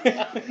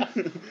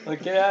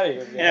 Like, get out of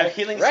here, And I guy.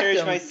 healing Wrecked surge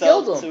him,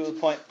 myself killed to a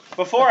point.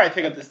 Before I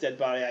pick up this dead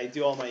body, I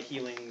do all my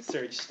healing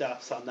surge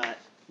stuff, so I'm not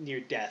near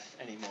death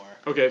anymore.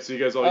 Okay, so you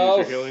guys all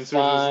use your healing surges.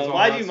 fine. and all Well,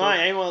 I that do stuff? mine.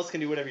 Anyone else can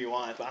do whatever you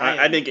want. But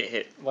I didn't get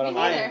hit. What Me am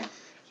I? neither.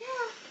 Yeah.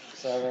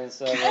 7.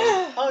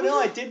 Oh no,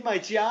 I did my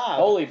job.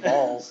 Holy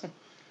balls.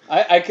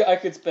 I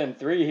could spend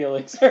 3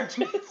 healing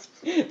surges.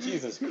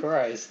 Jesus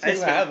Christ. I You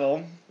spent- have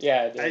them.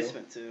 Yeah, I do. I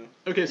spent 2.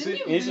 Okay, so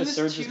Didn't you He's just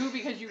lose surges. 2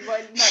 because you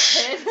went not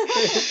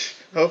hit?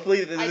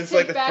 Hopefully, this I is take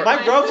like the back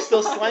first. My rope's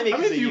still slimy how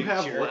because many do of you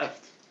have jerk.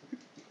 left?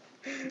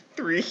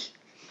 3.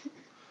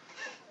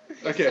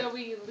 Okay. So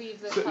we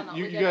leave this So tunnel.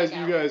 you we get guys,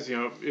 back you out. guys,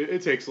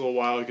 it takes a little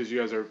while because you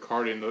guys are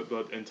carting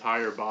the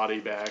entire body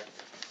back,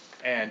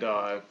 and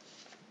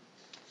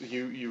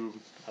you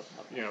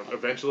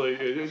eventually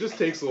it just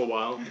takes a little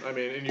while. I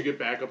mean, and you get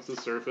back up to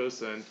the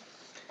surface, and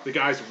the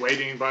guy's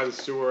waiting by the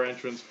sewer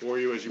entrance for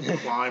you as you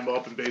climb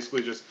up and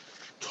basically just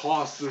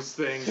toss this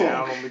thing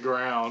down on the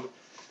ground,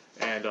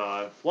 and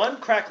One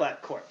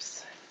cracklat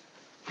corpse.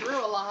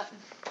 Grew a lot.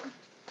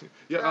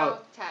 yeah. Grow,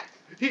 tack.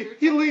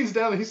 He leans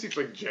down and he seems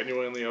like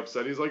genuinely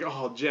upset. He's like,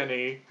 "Oh,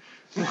 Jenny,"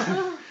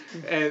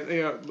 and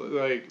he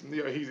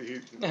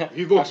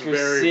looks After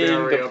very seeing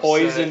very the upset.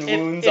 poison If-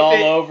 wounds if all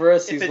it- over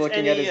us, if he's it's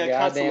looking any, at his goddamn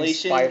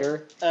consolation,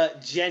 spider.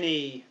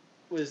 Jenny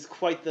was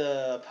quite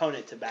the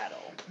opponent to battle.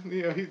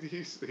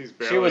 He's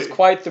barely. She was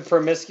quite the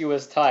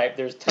promiscuous type.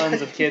 There's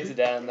tons of kids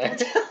down there.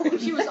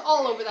 She was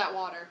all over that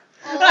water.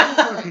 All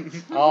over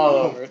it. All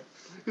over it.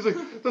 He's like,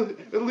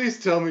 at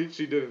least tell me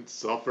she didn't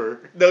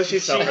suffer. No, she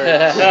suffered.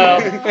 No.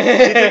 She took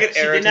an She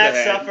arrow did to not the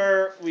head.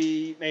 suffer.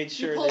 We made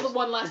She sure pulled the that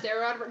one last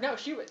arrow out of her. No,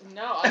 she would.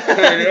 No.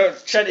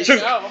 trying to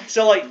No.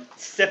 still like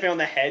stepping on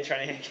the head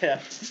trying to get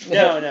up.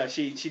 No,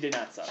 she did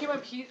not suffer. She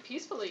went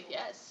peacefully.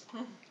 Yes.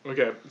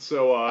 Okay,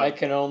 so I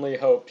can only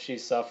hope she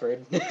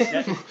suffered.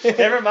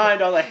 Never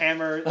mind all the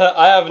hammer.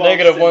 I have a bumps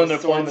negative and 1 the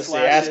sword diplomacy.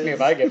 Ask me slashes.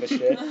 if I give a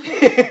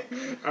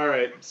shit. all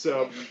right,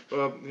 so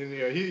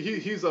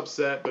he's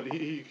upset, but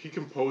he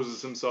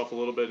composes himself a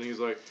little bit, and he's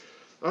like,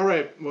 all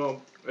right,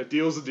 well, a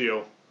deal's a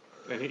deal,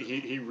 and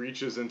he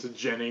reaches into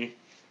Jenny,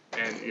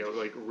 and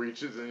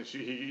reaches and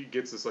he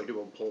gets this like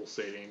little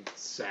pulsating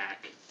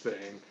sack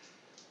thing,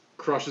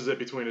 crushes it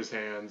between his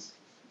hands,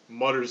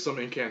 mutters some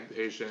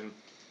incantation.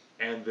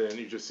 And then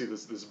you just see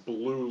this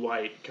blue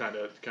light kind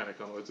of come.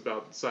 It's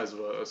about the size of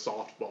a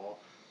softball.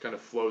 Kind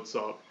of floats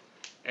up,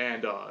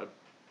 and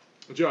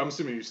Joe, I'm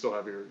assuming you still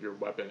have your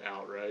weapon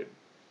out, right?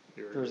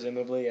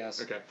 Presumably,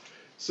 yes. Okay,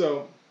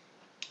 so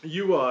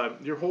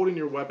you're holding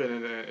your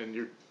weapon and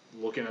you're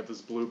looking at this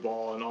blue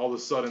ball, and all of a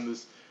sudden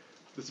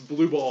this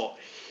blue ball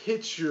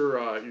hits your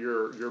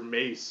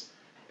mace,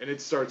 and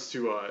it starts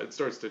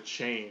to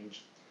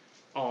change.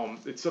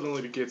 It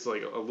suddenly gets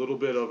like a little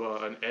bit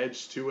of an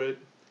edge to it.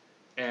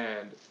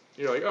 And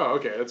you're like, oh,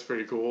 okay, that's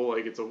pretty cool.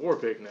 Like, it's a war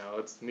pick now.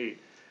 That's neat.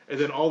 And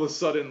then all of a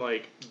sudden,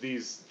 like,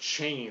 these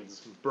chains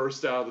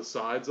burst out of the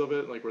sides of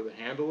it, like where the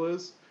handle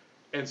is,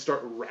 and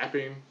start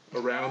wrapping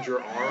around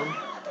your arm.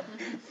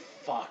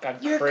 Fuck, I'm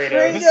You're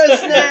Kratos.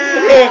 Kratos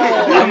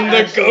now! I'm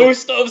the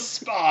ghost of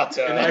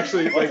Sparta. And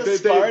actually, What's like, a they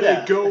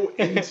Sparta? go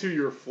into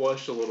your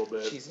flesh a little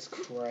bit. Jesus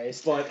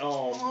Christ. But I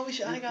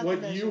got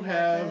what the you measurement.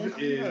 have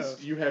I is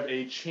have. you have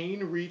a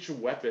chain reach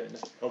weapon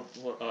of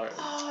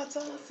Oh, it's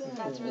awesome.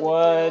 That's really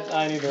What? cool.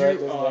 I need to write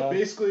this down.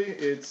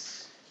 basically,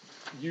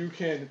 you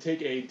can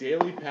take a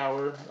daily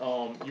power.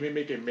 You may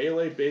make a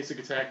melee basic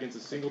attack against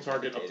a single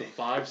target up to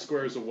 5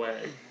 squares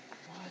away.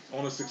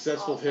 On a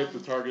successful hit, the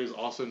Awesome. target is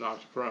also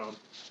knocked prone.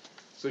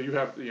 So you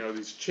have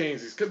these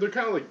chains. They're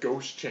kind of like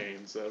ghost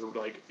chains that are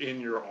like in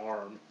your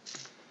arm.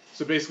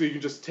 So basically, you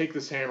can just take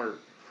this hammer,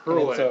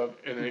 hurl And it,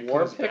 and then it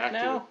war comes pick back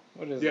now?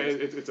 What to is you. Yeah,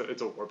 this?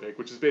 it's a war pick,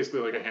 which is basically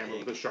like a hammer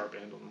with a sharp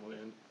end on one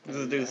end. Does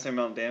it do the same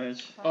amount of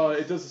damage?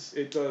 It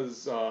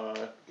does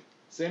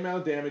same amount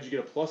of damage. You get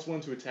a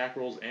 +1 to attack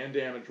rolls and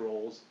damage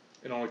rolls,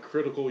 and on a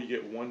critical you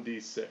get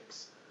 1d6.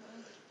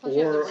 Plus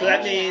you have the Or- So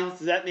that range now. means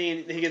does that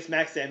mean he gets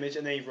max damage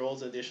and then he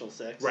rolls an additional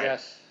 6? Right.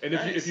 Yes. And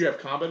if Nice. if you have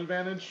combat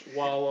advantage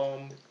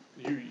while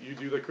you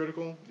do the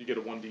critical, you get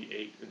a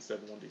 1d8 instead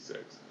of 1d6.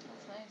 That's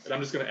nice. And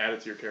I'm just gonna add it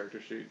to your character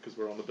sheet because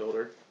we're on the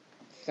builder.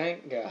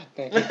 Thank God.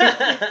 Thank you.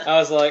 I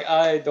was like,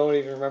 I don't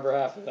even remember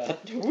half of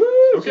that.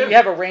 Woo! So you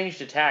have a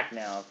ranged attack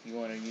now if you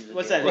want to use it.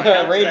 What's that? Right.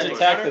 A range Is that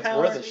attack counter that's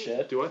power? worth a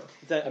shit. Do what?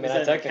 Is that, I mean, is I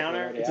that a technically counter?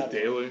 already It's a have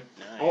it. daily.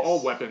 Nice.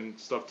 All weapon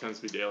stuff tends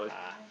to be daily.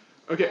 Ah.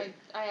 Okay.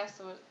 I asked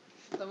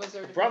the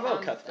wizard if Bravo, he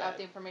found cut that. out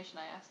the information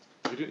I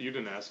asked. You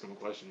didn't ask him a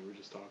question. You were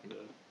just talking to.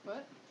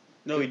 What?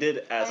 No, he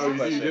did ask Oh, a you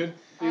question. did?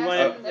 We I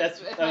wanted- asked him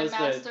that's- if that my was the-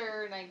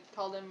 master, and I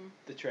called him.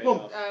 The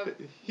trade-off.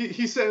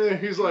 He said there.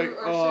 He's like,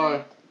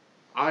 Or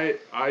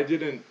I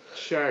didn't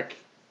check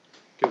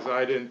because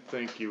I didn't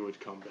think you would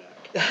come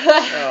back.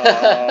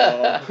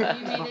 Aw.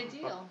 You made a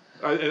deal.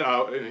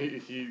 And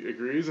he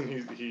agrees,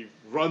 and he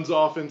runs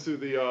off into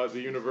the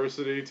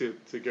university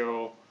to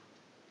go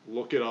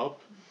look it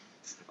up.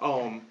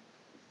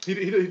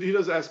 He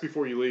does ask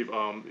before you leave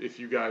if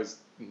you guys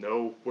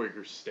know where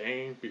you're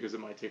staying because it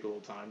might take a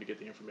little time to get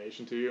the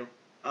information to you.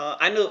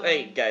 I know.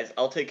 Hey guys,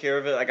 I'll take care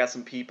of it. I got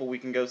some people we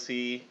can go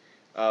see.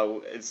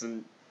 It's a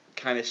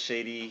kind of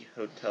shady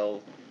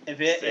hotel. If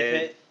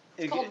it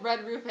It's called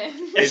Red Roof Inn.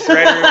 It's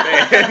Red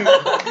Roof Inn.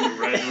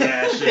 Red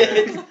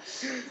Ration.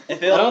 If I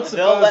they'll, don't if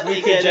they'll suppose let we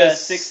me could get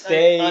just 6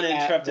 stay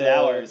uninterrupted at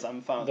hours,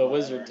 I'm fine. the with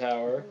wizard whatever.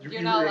 tower.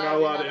 You're not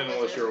allowed in you're not a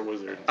unless wizard. you're a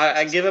wizard.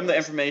 I give them the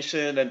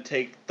information and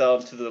take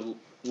them to the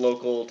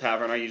local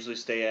tavern I usually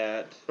stay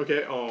at.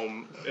 Okay.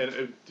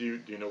 And do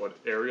you know what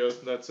area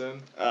that's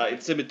in?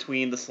 It's in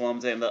between the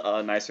slums and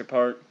the nicer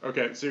part.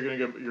 Okay, so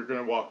you're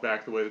gonna walk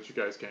back the way that you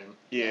guys came.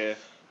 Yeah.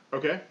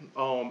 Okay.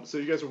 So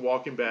you guys are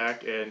walking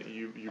back, and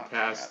you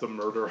pass the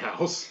murder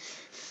house.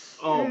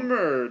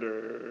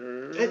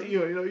 Murder. And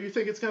you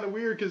think it's kind of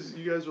weird because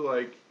you guys are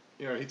like,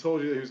 he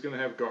told you that he was gonna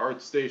have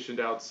guards stationed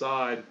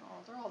outside, Oh,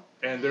 they're all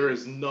and there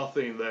is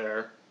nothing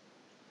there.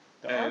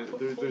 And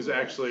there's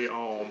actually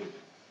You're-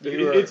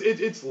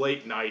 it's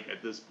late night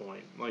at this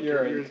point. Like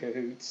You're in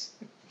cahoots.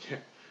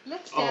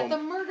 Let's stay at the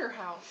murder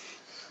house.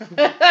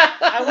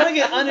 I want to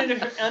get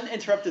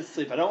uninterrupted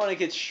sleep. I don't want to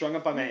get strung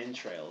up on my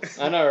entrails.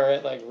 I know,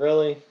 right? Like,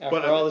 really?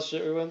 After But, all the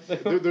shit we went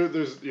through?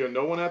 There's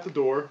no one at the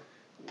door,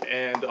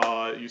 and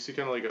you see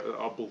kind of like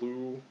a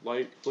blue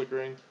light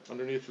flickering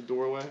underneath the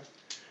doorway.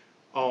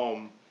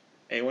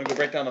 Hey, you want to go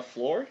break down the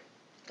floor?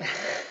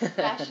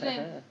 Bash it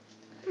in.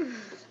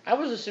 I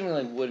was assuming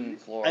like wooden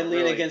floor. I lean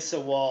really, against the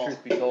wall.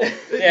 Truth be told.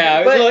 Yeah,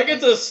 I was But- like,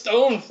 it's a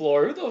stone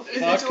floor. Who the It's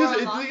fuck? because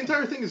unlocked? the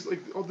entire thing is like,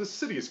 this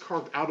city is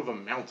carved out of a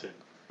mountain.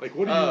 Like,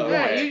 what do you Oh, want?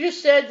 Yeah, right. you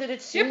just said that it Yeah,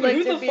 seemed but like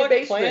who there'd the be a fuck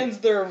basement. plans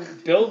their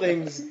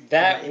buildings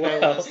that You know,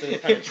 well? it's the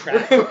kind of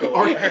trap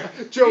door.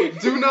 Joe,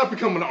 do not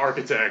become an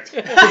architect.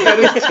 That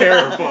is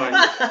terrifying.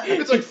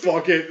 It's like,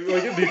 fuck it.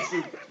 Like, it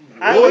needs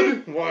I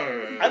wood.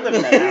 I live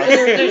in that house.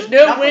 There's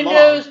no Not for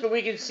windows, but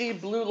we can see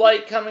blue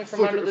light coming from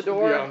Flicker- under the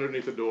door. Yeah,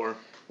 underneath the door.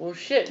 Well,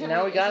 shit. Can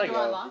Now we is gotta the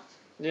door go. unlocked?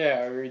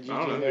 Yeah, or I don't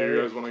know. Do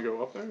you guys want to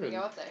go up there? We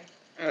go up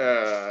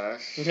there.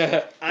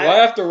 Do I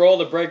have to roll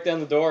to break down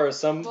the door, or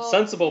some Well,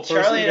 sensible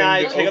person Charlie and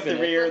I going to pick up open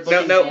the it? rear. No,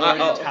 looking no, forward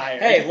and I'll-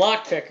 tired. Hey,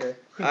 lockpicker.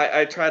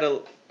 I try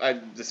to. I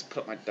just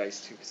put my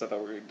dice too because I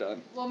thought we were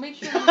done. Well, make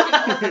sure you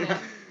can open it.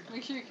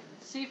 Make sure you can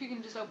see if you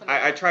can just open it.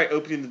 I try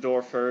opening the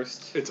door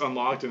first. It's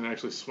unlocked and it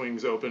actually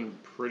swings open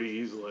pretty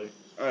easily.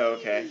 Oh,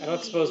 okay. I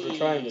don't suppose we're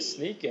trying to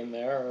sneak in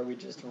there, or are we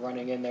just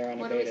running in there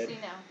What do we unabated? see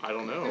now? I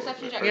don't know.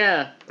 Perception check.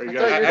 Yeah. Are you I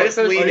guys? thought you I were just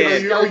supposed lean to be in. Are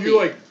you stealthy.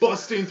 like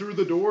busting through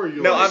the door? Or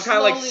you No, like, I'm kind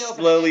of like Slowly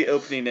open slowly it.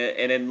 opening it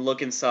and then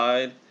look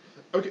inside.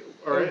 Okay,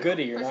 all Oh, right.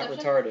 goody, you're not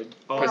Perception? retarded.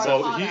 Oh, Or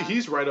well, Arcana.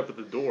 he's right up at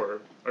the door.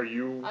 Are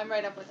you? I'm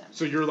right up with him.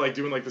 So you're like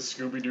doing like the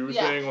Scooby Doo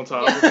Yeah. thing on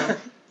top Yeah. of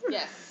him?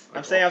 Yes.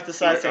 I'm saying off the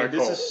side I saying, call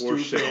this is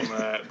horse shit stupid. on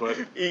that, but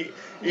Even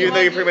You though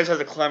you want pretty much have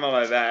to climb on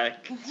my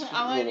back.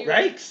 I want to do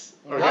Yikes.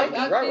 okay. I'll do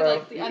Right,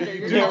 like the under.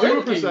 You're do not a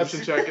under.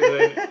 perception check and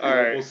then All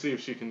right. we'll see if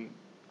she can.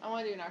 I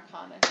want to do an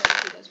Arcana. So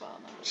I see as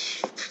well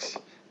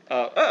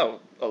now.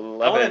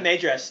 11. I want a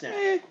major S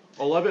snap.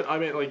 11. I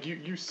mean, like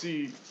you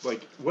see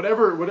like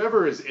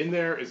whatever is in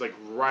there is like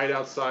right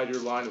outside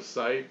your line of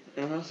sight,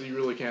 Uh-huh. so you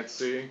really can't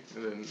see.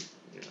 And then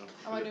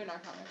I want to do an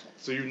Arcana check.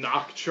 So you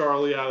knock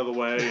Charlie out of the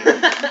way.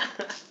 And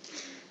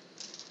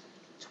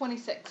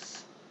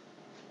 26.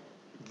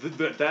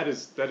 that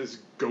is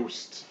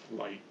ghost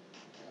light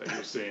that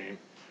you're seeing.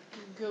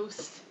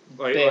 Ghost.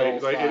 Like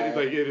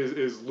Balefire. it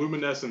is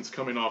luminescence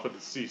coming off a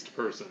deceased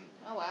person.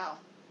 Oh wow.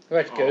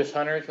 That's Oh. ghost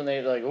hunters when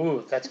they like,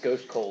 ooh, that's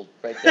ghost cold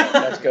right there.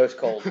 That's ghost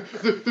cold.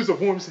 There's a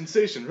warm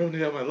sensation running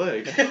down my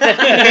leg.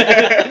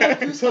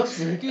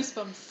 Goosebumps.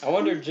 Goosebumps. I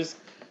wonder just.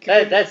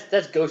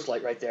 That's ghost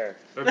light right there.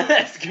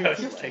 That's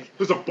ghost. Like,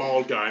 There's a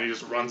bald guy and he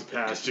just runs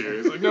past you.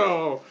 He's like,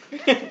 no.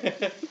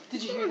 Did you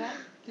hear that?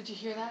 Did you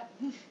hear that?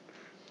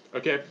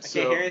 Okay, I can't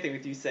so hear anything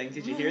with you saying,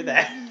 did you hear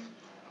that?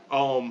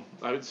 I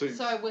would say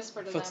So I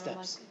whispered to them. I'm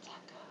like, Footsteps.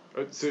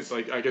 it's Echo. so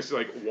like I guess you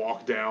like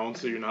walk down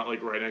so you're not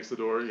like right next to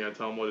the door. You gotta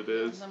tell them what it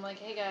is. And I'm like,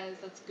 hey guys,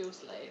 that's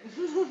ghost light.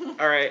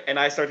 Alright, and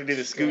I start to do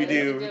the Scooby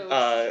Doo.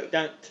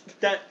 Dun,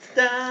 dun,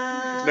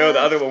 dun. No, the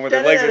other one where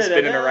their legs are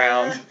spinning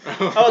around.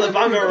 Oh, the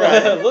bongo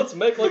run. Let's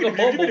make like a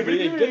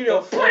bumblebee and get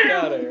the fuck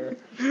out of here.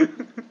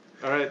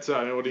 All right, so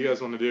I mean, what do you guys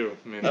want to do?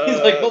 I mean, He's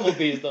like,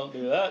 bumblebees don't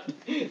do that.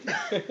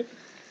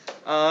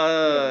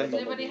 Does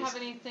anybody have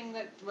anything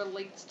that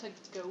relates to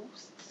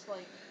ghosts?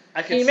 Like,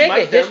 I Can you can make a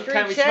smite them. history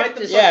Can we check smite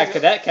them? to Yeah,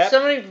 could that cap?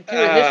 Somebody do a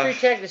Uh,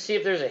 history check to see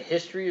if there's a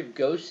history of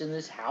ghosts in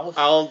this house.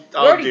 I'll You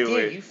already do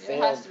did. it. You it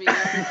failed. has to be.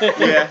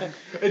 Yeah.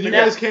 and you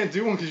Now- guys can't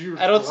do one because you're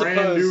I don't brand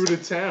suppose- new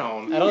to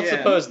town. I don't Yeah.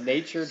 suppose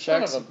nature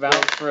Son checks of a vouch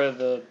bitch. for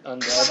the How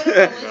about undead. a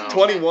religion check?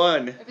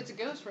 21. If it's a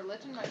ghost,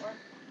 religion might work.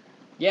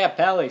 Yeah,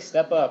 Pally,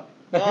 step up.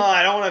 Oh,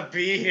 I don't want to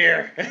be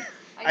here.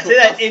 I got say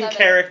that a in 7.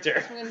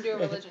 character. I'm gonna do a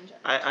religion check.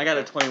 I got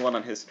a 21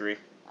 on history.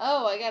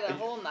 Oh, I got a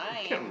whole 9.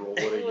 You can't roll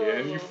it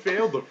again. You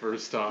failed the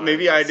first time.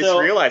 Maybe I just So-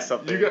 realized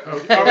something. You got. Are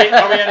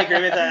Okay. we in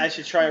agreement that I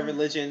should try a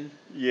religion?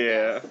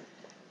 Yeah.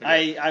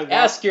 I want,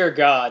 Ask your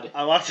god.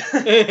 I want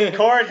to,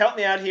 Cord, help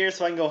me out here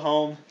so I can go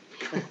home.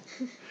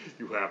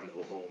 You have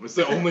no home. It's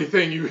the only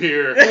thing you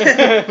hear.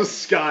 The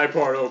sky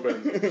part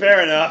open.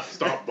 Fair enough.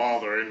 Stop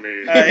bothering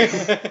me.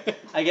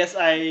 I guess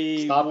I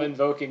Stop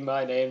invoking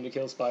my name to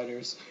kill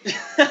spiders.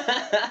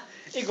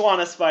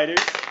 iguana spiders.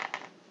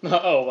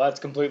 Oh, well, that's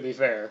completely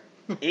fair.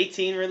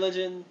 18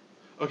 religion.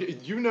 Okay,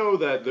 you know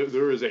that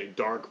there is a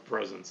dark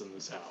presence in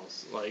this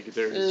house. Like,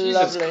 there's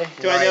Lovely.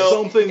 Do I know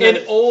something An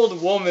that...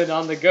 old woman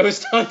on the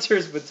Ghost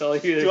Hunters would tell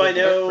you Do there's I a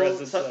dark know?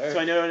 presence there. Do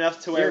I know enough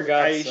to Dear where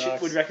God I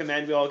sucks. would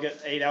recommend we all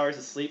get 8 hours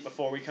of sleep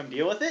before we come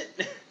deal with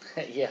it?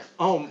 Yeah.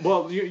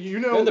 Well, you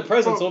know... Then the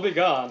presence will be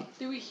gone.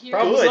 Do we hear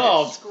Problem any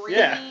solved. screaming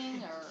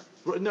Yeah.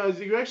 or? No,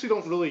 you actually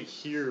don't really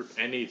hear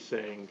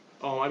anything.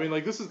 I mean,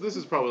 like, this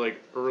is probably,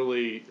 like,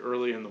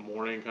 early in the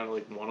morning, kind of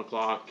like 1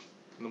 o'clock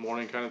in the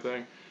morning kind of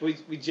thing. We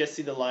just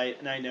see the light,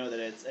 and I know that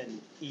it's an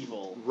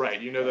evil.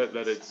 Right, you know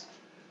that it's...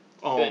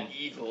 Been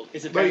evil.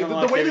 Is it Like,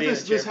 paranormal the way that activity and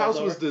this the chair house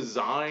falls was over?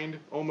 designed,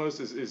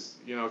 almost, is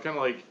you know, kind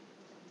of like...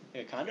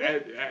 A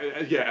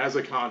conduit? Yeah, as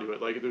a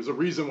conduit. Like, there's a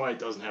reason why it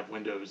doesn't have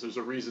windows. There's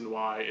a reason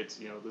why it's,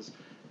 you know, this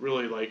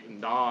really, like,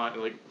 not,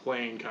 like,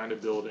 plain kind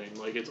of building.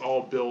 Like, it's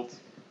all built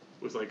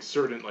with, like,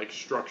 certain, like,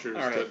 structures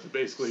to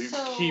basically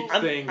So- keep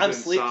I'm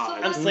things sleep.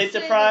 inside. I'm So sleep let's say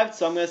deprived,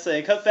 so I'm gonna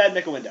say cut bad,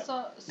 make a window.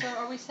 So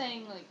are we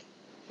saying like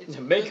it's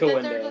Make good a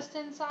that they're window. just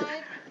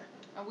inside,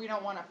 and we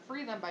don't want to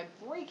free them by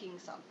breaking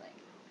something?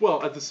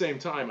 Well, at the same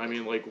time, I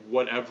mean, like,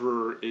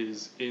 whatever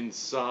is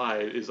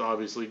inside is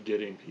obviously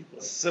getting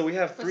people. So we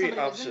have But 3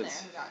 somebody was in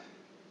options.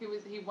 there.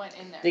 He went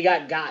in there. They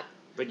got.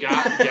 The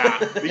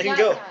guy. We Yeah, can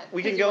go. yeah,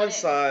 We 'cause can you go went in.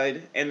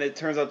 inside, and it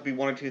turns out to be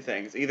one or two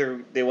things.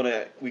 Either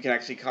we can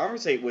actually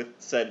conversate with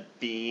said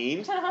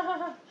being,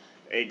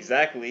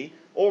 exactly,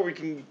 or we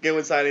can go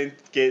inside and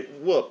get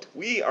whooped.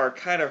 We are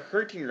kind of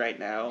hurting right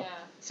now, Yeah.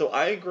 so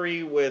I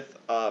agree with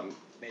Madrash.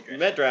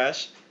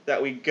 Medrash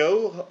that we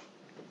go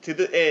to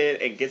the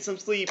inn and get some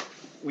sleep.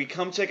 We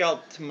come check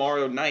out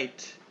tomorrow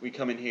night. We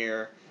come in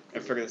here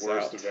and figure this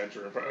Worst out.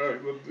 adventure.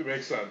 It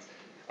makes sense.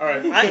 All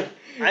right.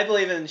 I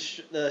believe in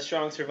the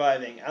strong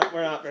surviving.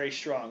 We're not very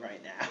strong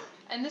right now.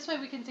 And this way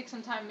we can take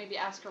some time, maybe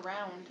ask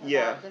around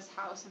Yeah. about this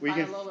house and We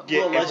find a can little bit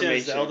get more. Legend of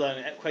information.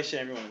 Zelda and question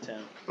everyone in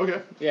town.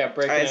 Okay. Yeah,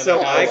 break Alright, into so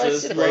the I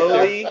houses,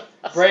 slowly.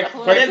 break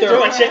Close break And the throw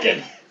door. a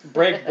chicken.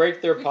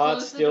 break their We pots,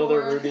 close the steal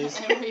their door, rubies.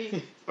 and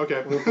we,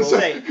 Okay. Loophole. So,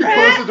 Say,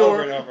 close the door.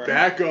 over and over.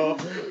 Back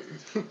up.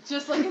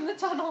 just like in the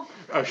tunnel.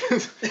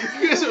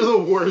 You guys are the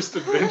worst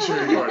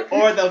adventuring party.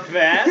 Or the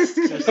best.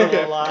 We're still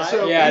Okay, alive.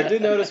 so- Yeah, I do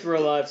notice we're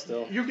alive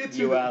still. You get to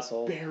You the,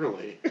 asshole.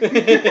 barely.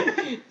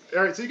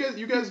 All right, so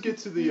you guys get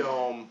to the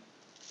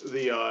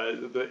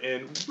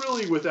inn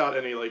really without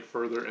any like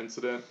further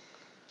incident,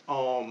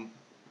 and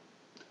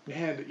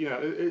you know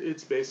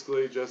it's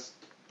basically just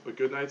a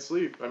good night's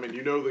sleep. I mean,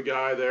 you know the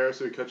guy there,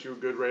 so he cut you a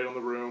good rate on the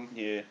room.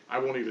 Yeah. I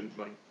won't even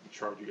like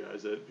charge you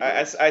guys it.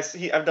 I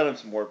see. I've done him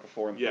some work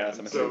before in the Yeah, past.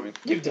 I'm so- assuming.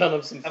 You've done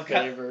them some I've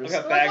got favors.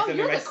 Like, bags oh,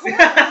 under you're my the seat.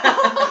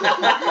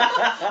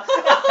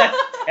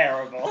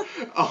 Terrible.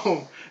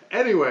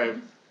 Anyway,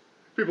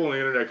 people on the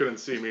internet couldn't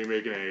see me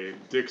making a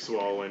dick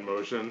swallowing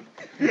motion,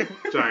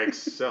 which I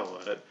excel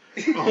at.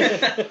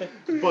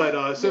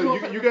 But so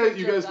you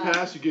guys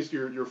pass. You get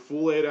your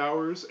full 8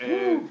 hours,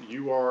 and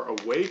you are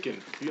awake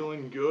and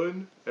feeling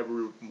good.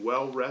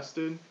 Well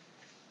rested.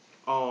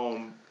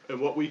 And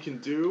what we can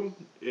do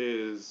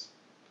is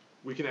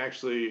we can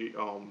actually,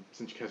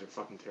 since you guys are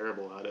fucking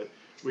terrible at it,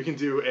 we can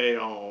do a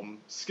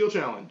skill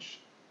challenge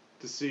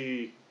to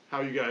see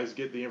how you guys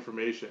get the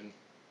information.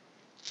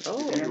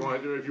 Oh.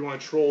 If you want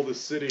to troll the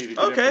city to get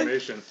Okay.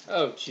 information.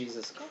 Oh,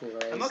 Jesus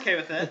Christ. I'm okay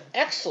with that.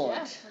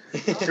 Excellent.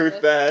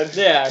 Truth bad.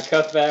 Yeah,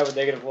 cut bad with -1.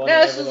 Now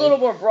and this is a everything. little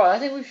more broad. I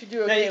think we should do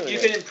Now okay you, with you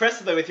it. can impress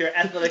them with your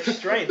athletic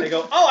strength. They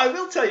go, oh, I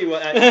will tell you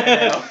what I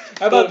know.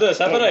 How about this?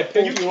 How about I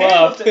pick You you, can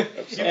up lift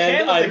it- you can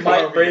and lift I the car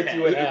might over break your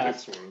you in It- half?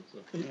 it's sort of,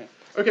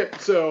 so. Okay,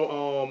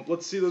 so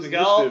let's see those We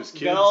got all, initiatives, we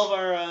kids. got all of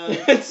our.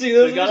 Let's see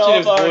those we got all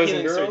of initiatives, our boys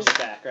healing and girls. surges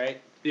back, right?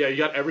 Yeah, you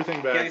got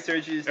everything Healing back.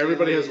 surges.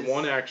 Everybody has dailies.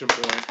 1 action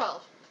point.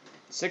 12.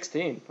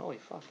 16. Holy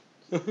fuck.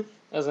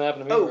 Hasn't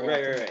happened to me. Oh,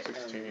 very right,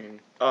 often.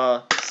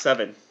 right, right.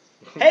 7.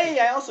 Hey,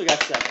 I also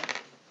got 7.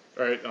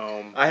 All right.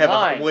 I have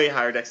Nine. a way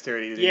higher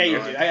dexterity than Yeah, you you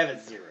do. do. I have a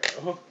 0.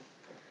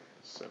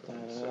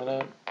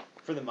 Da-da-da,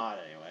 For the mod,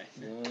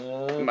 anyway.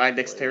 da-da-da, My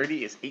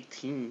dexterity is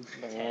 18.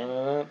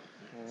 da-da-da,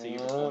 So you're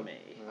before me.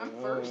 I'm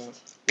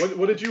first.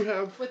 What did you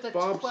have, With a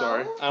Bob? 12?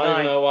 Sorry, I don't even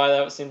Nine. know why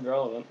that seemed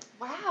relevant.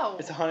 Wow.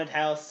 It's a haunted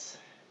house.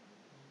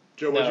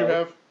 Joe. What did you No.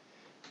 have?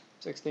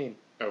 16.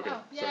 Okay.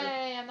 Oh, Sorry.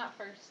 yay, I'm not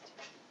first.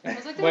 I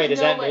was like, Wait, there's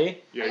is no that way. me?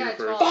 Yeah, I you're got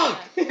first.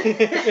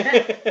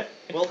 12.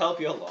 We'll help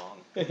you along.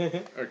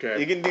 Okay.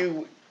 You can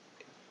do.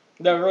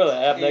 No, really,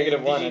 I have Did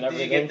 -1 and you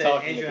everything get that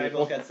talking Andrew to and I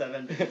people. both got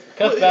 7.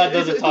 Cut bad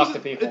doesn't talk to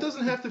people. It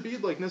doesn't have to be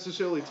like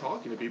necessarily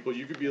talking to people.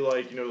 You could be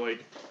like,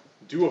 like,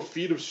 do a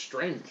feat of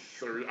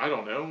strength, or I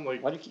don't know,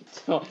 like. Why do you keep?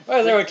 Why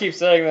does everyone keep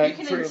saying that? You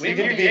can You intimidate.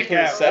 can be Dick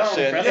out.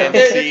 perception Well, and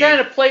They're see. trying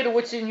to play to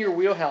what's in your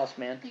wheelhouse,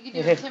 man. You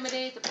can do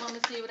intimidate,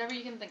 diplomacy, whatever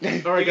you can think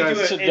of. All right, You can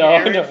guys. do an No,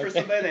 errand no. for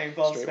somebody that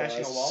involves Straight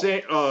smashing a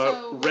wise.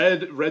 wall.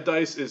 So- Red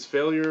dice is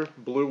failure.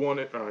 Blue one,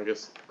 I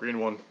guess green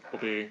one will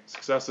be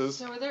successes.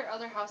 So are there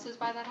other houses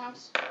by that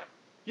house?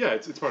 Yeah,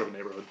 it's part of a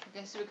neighborhood.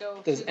 Okay, so we go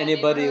Does to that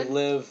anybody neighborhood?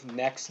 live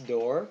next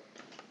door?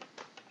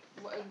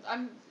 Wh-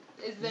 I'm.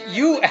 Is there?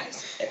 You like,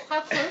 asked.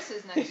 how close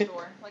is next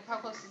door? Like, how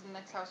close is the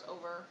next house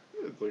over?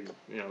 It's like,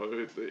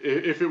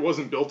 if it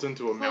wasn't built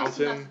into a Close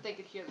mountain, enough that they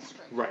could hear the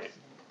scream. right?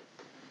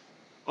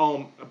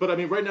 But I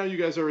mean, right now you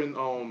guys are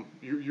in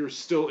you're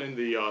still in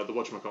the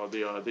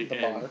whatchamacallit, the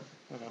bar.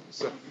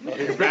 So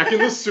you're back in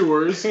the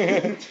sewers.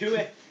 Do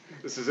it.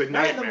 This is a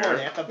 9 in the morning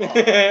nightmare. at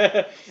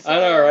the bar. I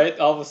know, right?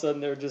 All of a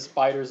sudden, there are just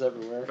spiders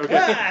everywhere.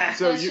 Okay,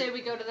 so So you, say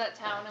we go to that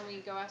town and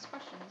we go ask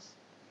questions.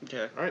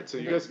 Okay. all right, so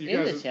you in guys,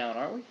 the town,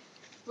 aren't we?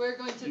 We're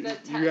going to the you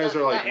town. guys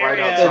are like that right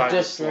area. The outside the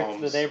district, the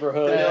slums. The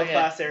neighborhood, middle yeah.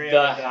 class area The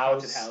with the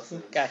haunted house.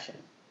 houses. Gotcha.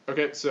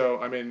 Okay, so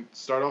I mean,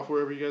 start off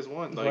wherever you guys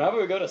want. Like, How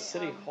about we go to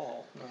City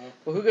Hall?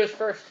 Well, who goes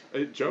first?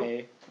 Joe,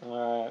 Me.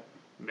 Alright.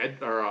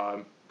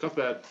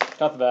 Cuthbad.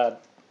 Cuthbad.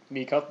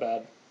 Me,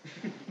 Cuthbad.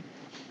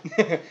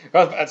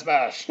 Cuthbad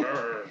smash.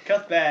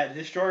 Cuthbad,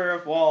 destroyer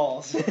of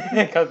walls.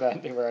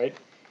 Cuthbad, you're right.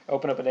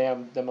 Open up a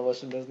damn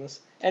demolition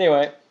business.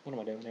 Anyway, what am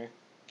I doing here?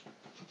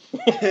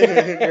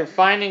 You're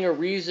finding a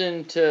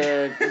reason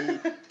to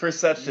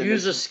Perception.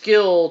 use a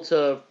skill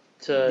to.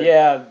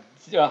 Yeah,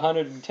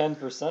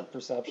 110%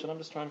 perception. I'm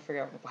just trying to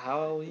figure out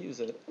how I'll use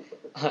it.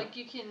 Like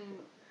you can,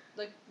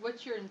 like,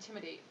 what's your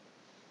intimidate?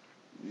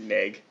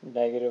 Neg.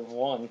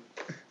 -1.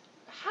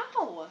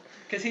 How?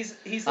 Because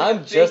he's like I'm a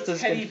big just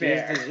as teddy confused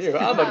bear. as you.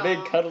 I'm a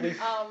big cuddly.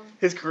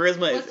 His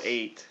charisma is What's-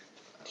 8.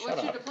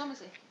 What's your up.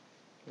 diplomacy?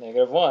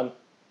 -1.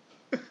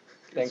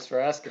 Thanks for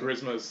asking.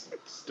 Charisma's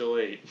still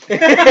 8.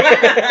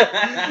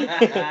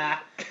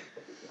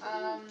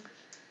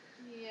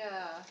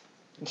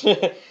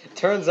 Yeah.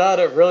 Turns out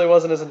it really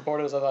wasn't as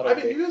important as I thought it I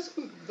would mean, be. you guys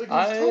can, like, there's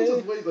tons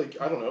of ways, like,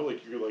 I don't know,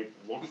 like, you like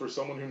look for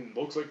someone who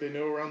looks like they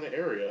know around the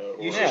area.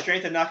 Or, Use Yeah. your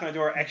strength and knock on the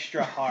door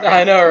extra hard.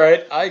 I know,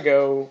 right? I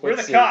go. We're the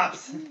let's see,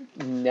 cops.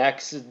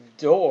 Next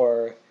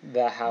door,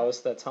 the house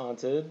that's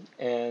haunted,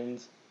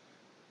 and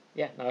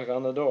yeah, knock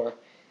on the door.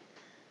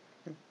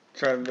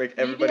 Trying to make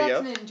Maybe everybody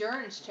that's up. an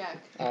endurance check.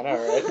 I know,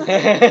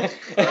 right?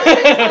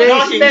 They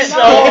Knocking spent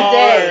so all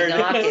day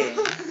hard.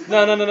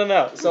 knocking.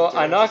 No. So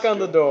I knock on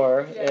the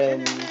door, Yeah.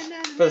 and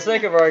for the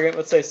sake of argument,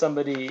 let's say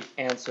somebody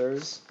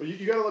answers. But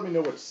you gotta let me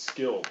know what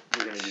skill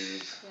you're gonna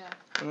use.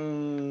 Yeah.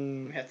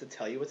 We have to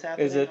tell you what's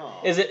happening. Is it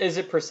Aw. is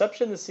it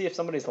perception to see if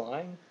somebody's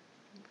lying?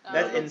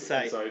 That's Um,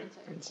 insight.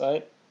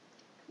 Insight.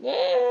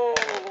 Nope.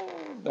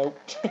 Well,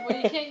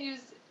 you can't use.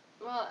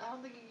 Well, I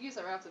don't think you can use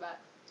that right off the bat.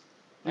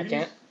 I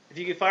can't. If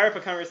you could fire up a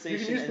You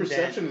conversation can use and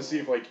perception then... to see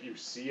if like you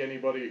see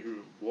anybody who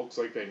looks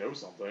like they know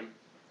something.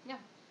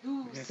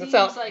 Who That seems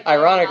sounds, like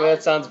ironically,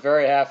 that sounds knowledgeable.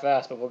 very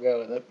half-assed, but we'll go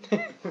with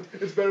it.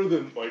 It's better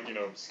than like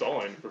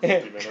stalling for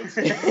 50 minutes.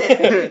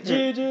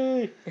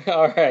 GG.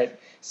 All right.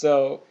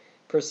 So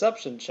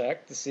perception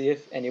check to see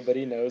if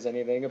anybody knows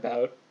anything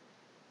about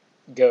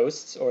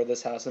ghosts or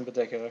this house in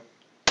particular.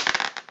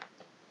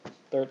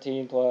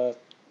 13 plus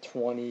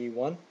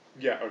 21.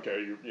 Yeah.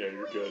 Okay.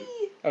 You're good.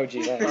 Oh,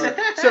 gee,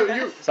 thanks. So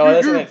you. So you're,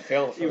 that's you're, when it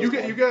failed. the you, first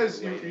get- one. you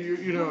guys,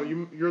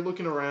 you're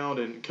looking around,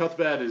 and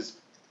Cuthbad is,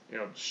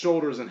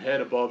 shoulders and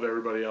head above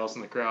everybody else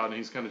in the crowd, and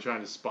he's kind of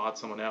trying to spot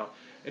someone out,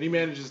 and he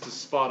manages to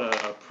spot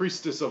a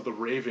priestess of the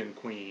Raven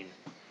Queen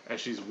as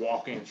she's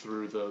walking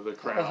through the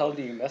How the hell crowd.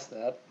 do you miss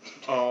that?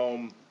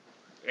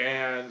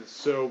 And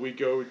so we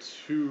go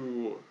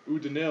to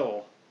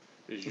Udinil.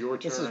 Is your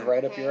turn? This is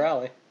right up your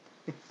alley.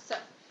 So,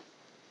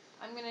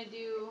 I'm gonna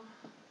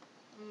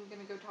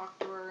go talk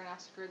to her and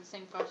ask her the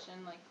same question,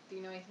 like, do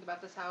you know anything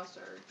about this house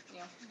or,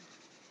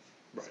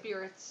 Right.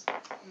 spirits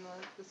in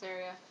this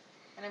area?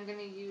 And I'm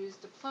gonna use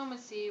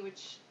diplomacy,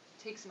 which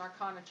takes an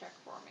arcana check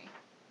for me.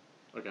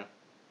 Okay.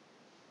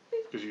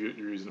 Because you're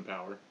using the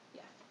power.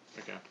 Yeah.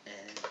 Okay.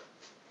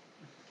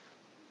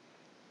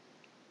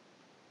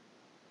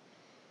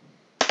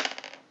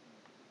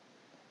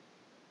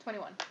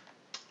 21.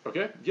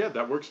 Okay. Yeah,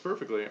 that works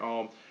perfectly.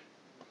 And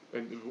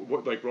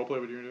what roleplay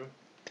what you're doing?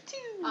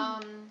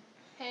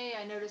 Hey,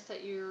 I noticed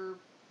that you're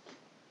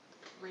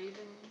Raven,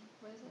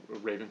 what is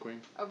it? Raven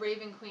Queen. A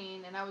Raven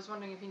Queen, and I was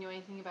wondering if you knew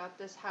anything about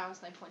this house,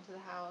 and I point to the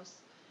house,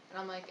 and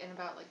I'm like, and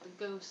about like the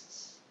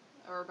ghosts,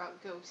 or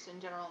about ghosts in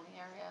general in the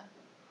area.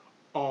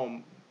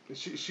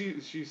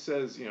 She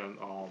says,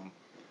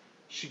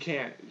 she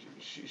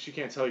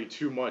can't tell you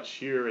too much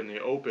here in the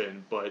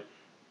open, but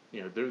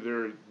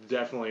there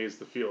definitely is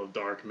the feel of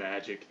dark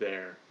magic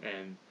there,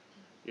 and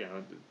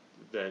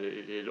that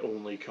it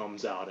only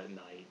comes out at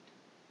night,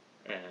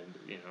 and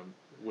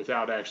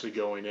without actually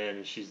going in,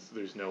 and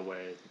there's no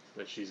way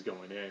that she's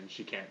going in.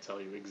 She can't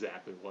tell you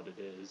exactly what it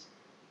is,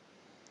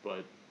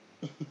 but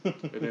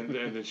and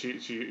then she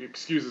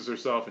excuses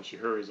herself and she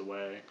hurries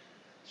away.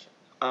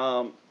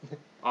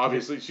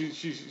 Obviously,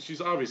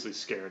 she's obviously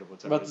scared of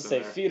what's I'm about to in say,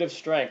 there. feat of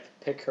strength,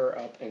 pick her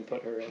up and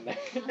put her in there.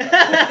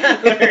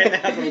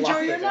 Enjoy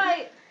your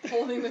night!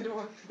 Holding the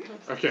door.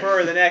 Okay.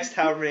 For the next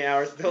however many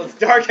hours until it's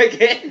dark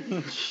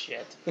again.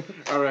 Shit.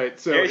 All right.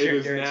 So There's it your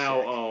is endurance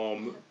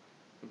now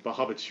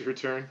Bahab, it's your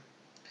turn.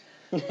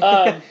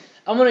 I'm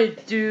gonna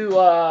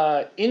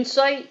do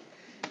insight.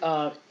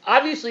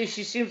 Obviously,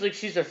 she seems like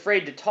she's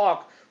afraid to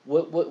talk.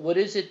 What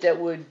is it that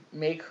would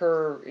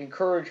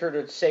encourage her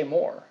to say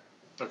more?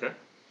 Okay.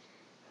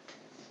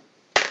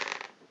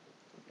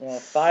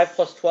 5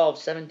 plus 12,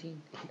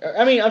 17.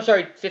 I'm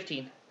sorry,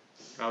 15.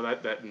 Oh,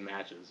 that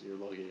matches. You're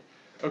lucky.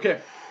 Okay.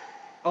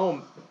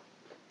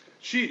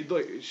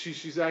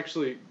 She's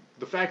actually,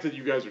 the fact that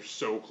you guys are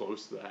so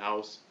close to the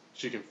house,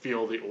 she can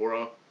feel the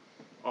aura.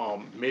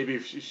 Maybe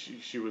if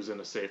she was in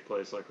a safe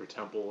place like her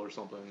temple or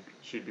something,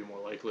 she'd be more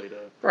likely to.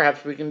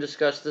 Perhaps we can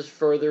discuss this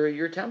further at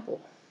your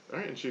temple. All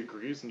right, and she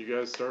agrees, and you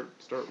guys start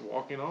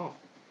walking off.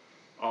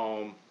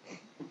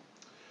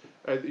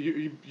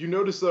 You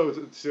notice though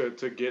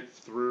to get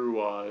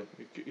through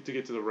to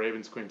get to the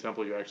Raven's Queen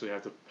Temple, you actually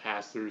have to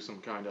pass through some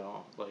kind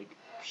of like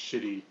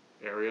shitty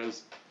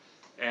areas,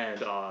 and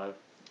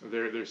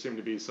there seem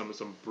to be some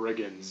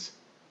brigands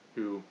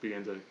who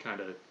begin to kind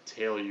of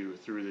tail you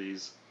through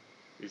these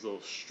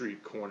little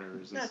street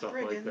corners and Not stuff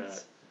brigands. like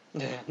that.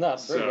 Yeah,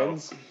 not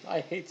brigands. I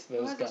hate Who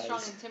those has a strong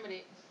guys.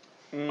 intimidate?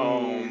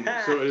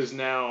 So it is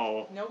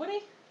now Nobody?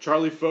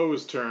 Charlie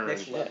Foe's turn.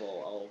 Next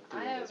level, I'll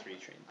do I those have-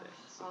 retrain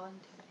things. I'll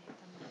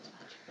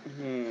intimidate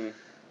them.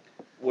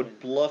 Would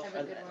bluff? I have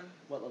a good one.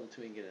 What level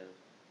 2 we can get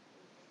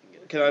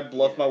a... Can I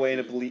bluff my way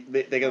into believe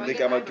they gonna Oh, I think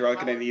get- I'm I a have a drunk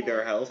and I power need their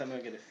point. help? So I'm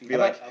gonna get a feed Be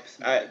like, up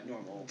some I-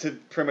 normal. To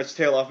pretty much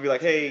tail off and be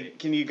like, hey,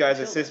 can you guys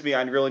assist me?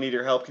 I really need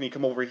your help. Can you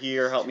come over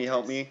here? Help me,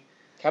 help me.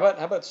 How about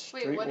Wait,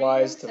 what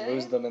streetwise did you to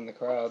lose say? them in the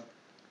crowd?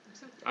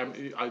 I'm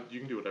so You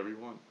can do whatever you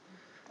want.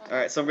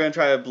 Alright, so I'm gonna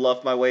try to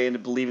bluff my way into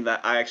believing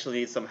that I actually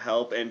need some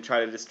help and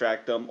try to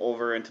distract them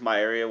over into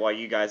my area while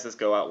you guys just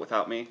go out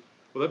without me.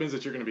 Well, that means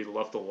that you're going to be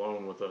left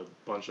alone with a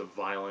bunch of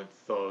violent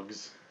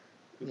thugs.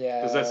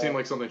 Yeah. Does that seem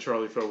like something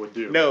Charlie Foe would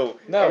do? No.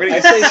 No, I'm gonna I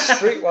use- say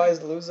streetwise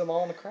to lose them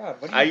all in the crowd.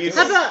 What are you use-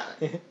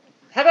 doing?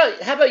 How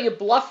about you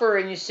bluffer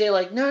and you say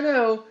like,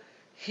 no,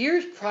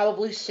 here's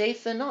probably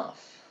safe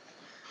enough.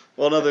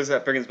 Well, no, there's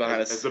that brigands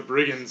behind As us. the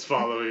brigands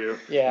follow you.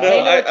 Yeah. No,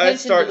 Pay no I attention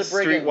start to the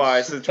brigands.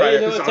 streetwise to try Pay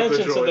to. no It's not the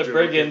attention to joy the you're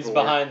brigands looking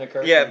for. behind the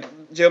curtain. Yeah,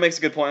 Joe makes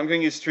a good point. I'm going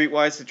to use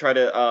streetwise to try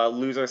to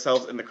lose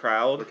ourselves in the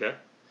crowd. Okay.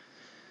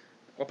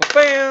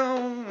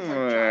 Bam!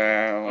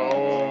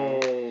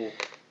 Oh.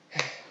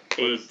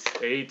 Eight.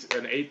 8.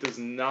 An 8 does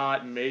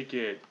not make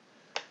it.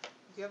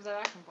 You have that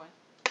action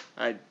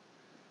point.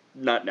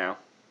 Not now.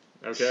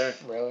 Okay.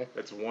 Really?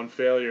 That's one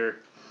failure.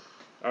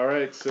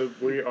 Alright, so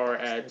we are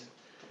at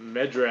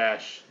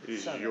Medrash. It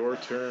is Son of your a-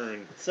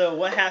 turn. So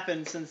what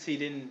happened since he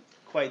didn't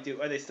quite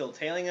do... Are they still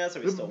tailing us?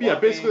 Are we still Yeah,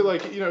 walking? basically,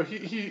 like,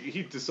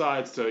 he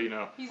decides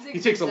to, he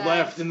takes a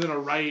left and then a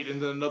right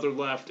and then another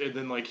left and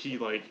then, like, he,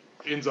 like,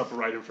 ends up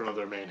right in front of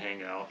their main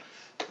hangout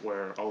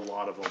where a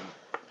lot of them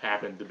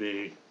happen to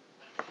be.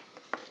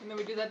 And then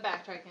we do that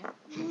backtracking.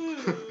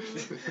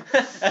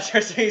 That's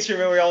our signature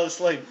where we all just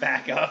like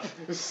back up.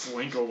 Just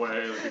slink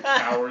away like the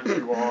cowards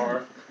you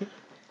are.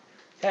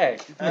 Hey,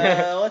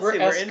 let's we're see,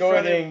 we're in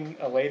front of- escorting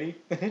a lady.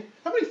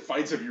 How many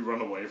fights have you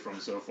run away from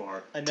so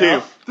far?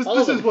 Enough?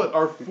 This is what,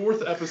 our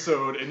 4th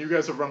episode, and you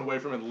guys have run away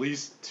from at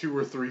least 2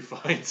 or 3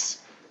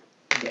 fights.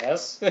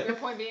 Yes. Your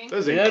point being? That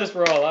is You a notice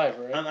we're all alive,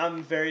 right?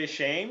 I'm very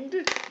ashamed.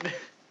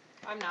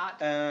 I'm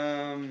not.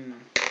 Uh,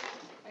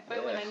 I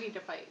fight when I need to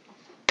fight.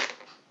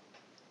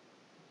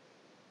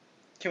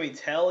 Can we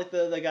tell like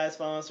the guys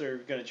following us are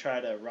gonna try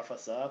to rough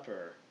us up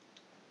or?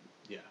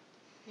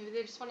 Maybe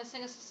they just want to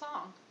sing us a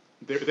song.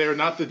 They are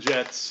not the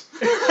Jets.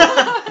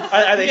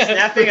 Are they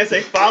snapping as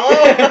they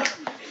follow?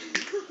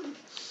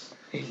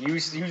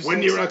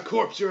 When you're a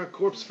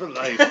corpse for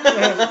life.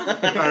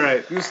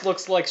 Alright. This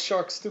looks like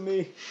sharks to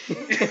me.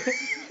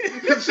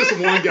 It's just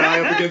one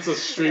guy up against a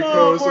street Oh,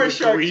 post poor with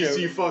shark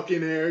greasy joke.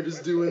 fucking hair,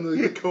 just doing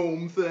the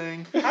comb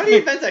thing. How do you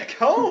invent a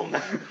comb?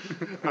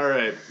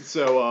 Alright,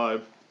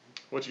 so,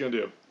 what you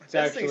gonna do? It's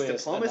That actually thing's a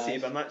diplomacy,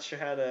 knife. but I'm not sure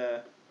how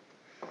to.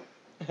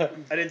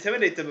 I'd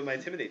intimidate them, but my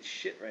intimidate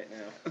shit right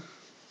now.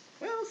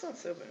 Well, it's not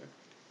so bad.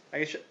 I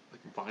guess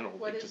Like vinyl,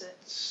 What is just it?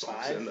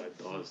 sucks 5? in that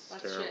dust.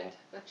 That's It's terrible. shit.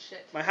 That's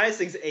shit. my highest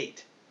thing's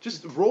 8.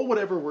 Just roll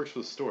whatever works for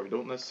the story.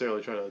 Don't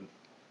necessarily try to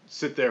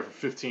sit there for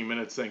 15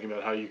 minutes thinking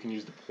about how you can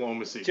use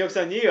diplomacy. Joke's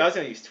on you. I was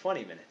gonna use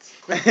 20 minutes.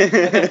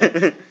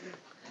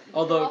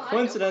 Although, Well, I go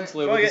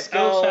coincidentally, for it. when the Okay,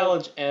 skill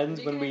challenge ends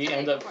You when can we take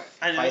end it up for it.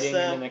 I noticed fighting in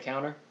them. an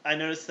encounter. I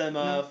noticed them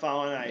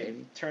following. I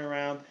Maybe. turn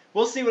around.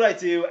 We'll see what I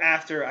do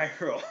after I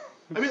roll.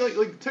 I mean,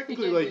 like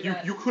technically, You can like do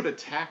that. you could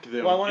attack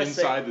them Well, I want to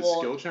say. inside the well,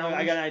 skill challenge.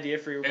 I got an idea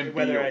for and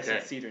whether be I okay.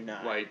 succeed or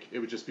not. Like it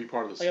would just be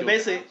part of the Like skill.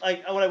 basically,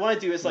 like what I want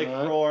to do is like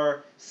Uh-huh.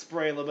 roar,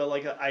 spray a little bit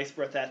like an ice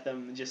breath at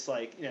them, and just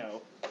like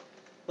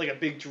like a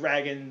big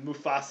dragon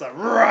Mufasa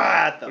roar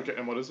at them. Okay,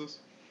 and what is this?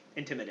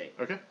 Intimidate.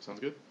 Okay,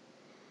 sounds good.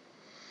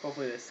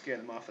 Hopefully they scare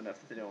them off enough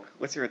that they don't.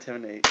 What's your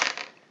intimidate?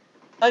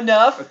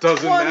 Enough. It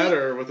doesn't 20.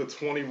 matter with a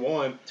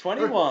 21.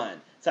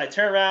 21. So I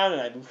turn around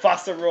and I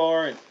Mufasa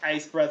roar and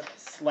ice breath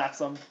slaps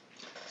them.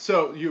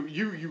 So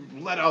you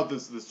let out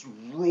this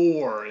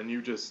roar and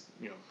you just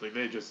like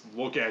they just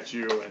look at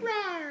you and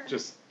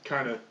just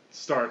kind of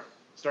start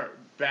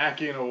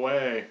backing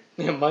away.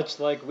 Much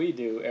like we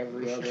do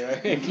every other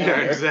encounter. Yeah,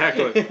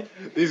 exactly.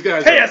 These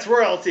guys Pay have us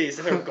royalties.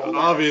 And they're gold.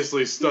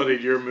 obviously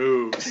studied your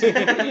moves.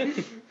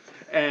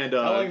 And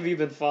How long have you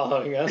been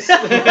following us?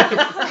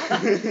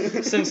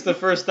 Since the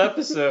first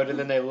episode, and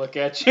then they look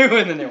at you,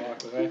 and then they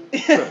walk away.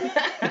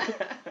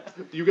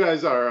 you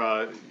guys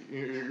are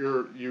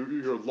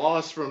you're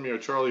lost from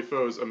Charlie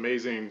Foe's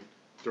amazing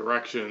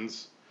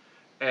directions,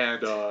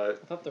 and I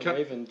thought the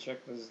Raven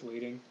chick was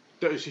leading.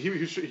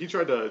 he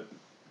tried to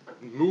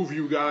move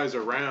you guys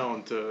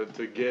around to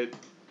get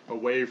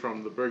away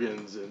from the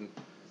brigands, and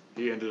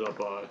he ended up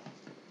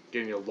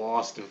getting you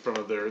lost in front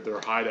of their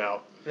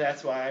hideout.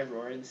 That's why I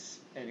roared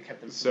and kept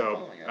them from So,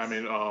 following us. I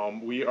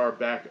mean, we are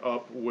back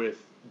up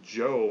with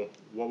Joe.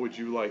 What would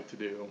you like to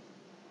do?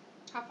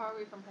 How far are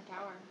we from her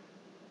tower?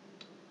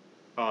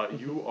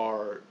 You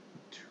are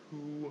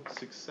 2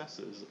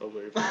 successes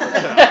away from her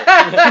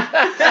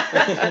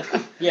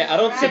tower. Yeah, I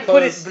don't Right.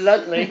 Put it suppose.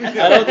 bluntly.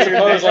 I don't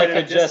suppose I Measured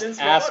could in just distance,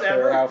 ask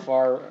whatever. her how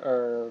far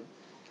or.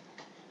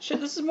 Shit,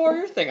 this is more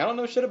your thing. I don't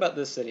know shit about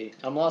this city.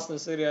 I'm lost in a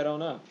city I don't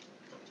know.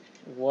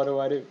 What do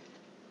I do?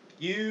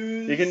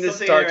 You can just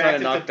something start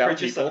trying to interactive knock down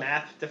purchase people. a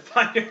map to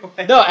find your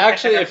way. No,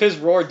 actually, if his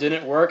roar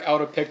didn't work, I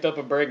would have picked up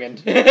a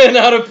brigand and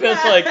I would have been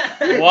like,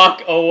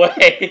 walk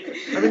away.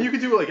 I mean, you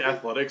could do like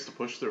athletics to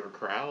push through a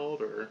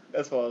crowd, or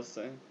That's what I was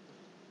saying.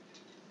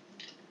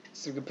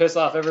 So you can piss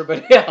off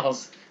everybody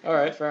else. All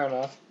right, fair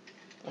enough.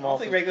 I'm I all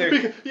don't think for-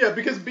 regular.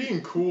 because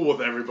being cool with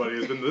everybody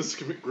has been this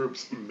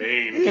group's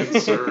main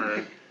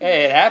concern.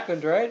 Hey, it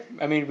happened, right?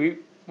 I mean,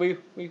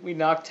 we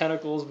knocked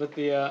tentacles with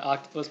the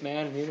octopus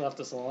man, and he left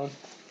us alone.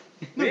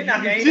 We didn't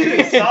knock You anything. We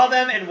did. saw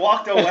them and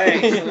walked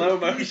away in slow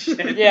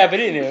motion. Yeah, but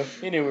he knew.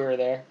 He knew we were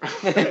there.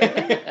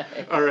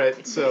 All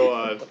right,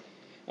 so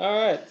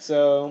All right,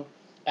 so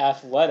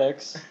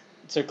athletics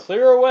to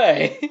clear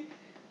away,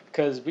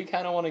 because we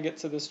kind of want to get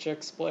to this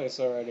chick's place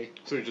already.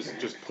 so you're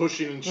just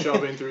pushing and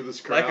shoving through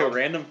this crowd. Like a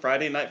random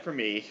Friday night for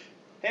me.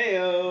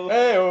 Heyo.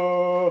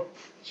 Hey-oh.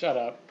 Shut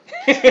up.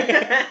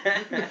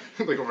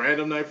 Like a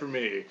random night for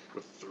me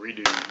with 3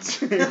 dudes.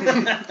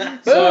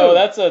 So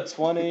that's a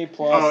 20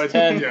 plus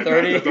 10, yeah,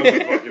 30. that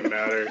doesn't fucking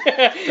matter. I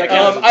Does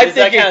that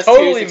think it count as 2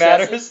 totally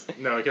successes? matters.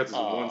 No, it counts as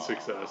Aw. 1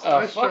 success. Oh,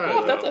 Nice fuck try,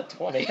 off, though. that's a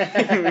 20.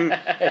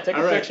 Hey, take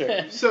All a right.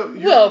 picture. So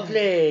you're, Well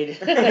played.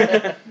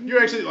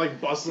 you're actually like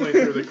bustling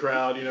through the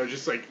crowd,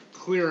 just like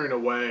clearing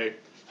away,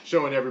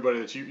 showing everybody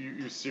that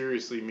you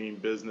seriously mean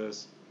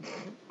business.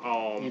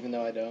 Even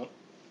though I don't.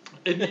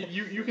 And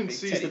you can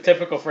see It's just a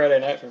typical Friday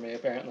night for me,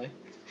 apparently.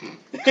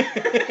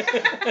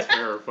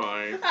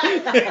 terrifying.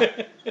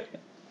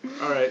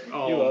 All right.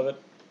 You love it.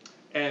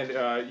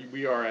 And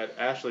we are at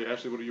Ashley.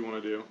 Ashley, what do you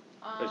want to do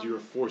as you are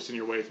forcing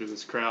your way through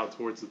this crowd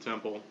towards the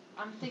temple?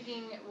 I'm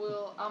thinking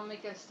I'll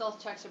make a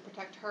stealth check to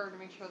protect her to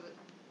make sure that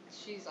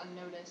she's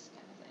unnoticed,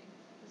 kind of thing.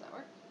 Does that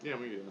work? Yeah,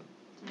 we can do that.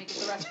 To make it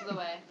the rest of the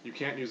way. You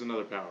can't use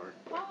another power.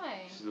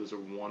 Why? Those are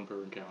 1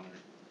 per encounter.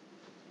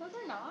 No,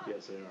 they're not.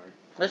 Yes, they are.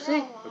 Let's You're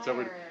see. a That's how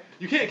we- liar.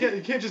 You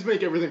can't just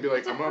make everything be like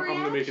It's a I'm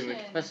gonna make it.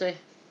 reaction. Let's see.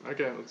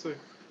 Okay, let's see.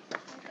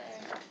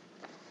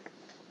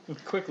 Okay.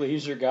 Quickly,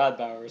 use your god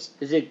powers.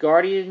 Is it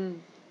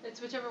Guardian?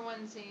 It's whichever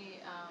one's the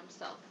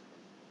stealth.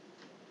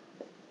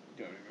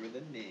 Don't remember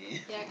the name.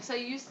 Yeah, because I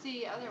used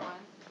the other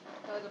one,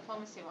 the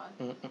diplomacy one.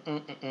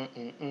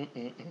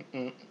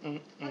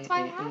 That's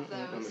why I have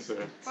Let me those. see.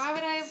 Why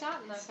would I have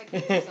gotten those if I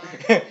could use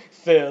them?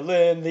 Fill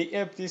in the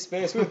empty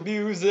space with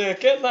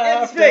music and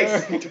laughter.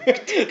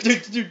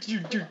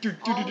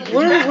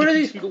 What are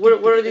these? What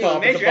are these?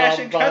 Major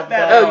action, cut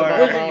that Oh,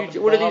 out.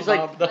 what are these like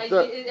I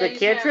the use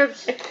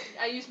cantrips?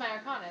 I use my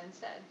Arcana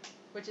instead,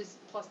 which is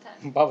plus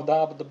 10.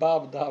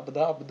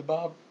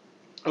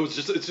 Oh, it's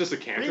just a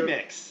cantrip.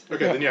 Remix.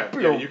 Okay, then yeah,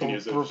 you can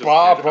use it. It's just a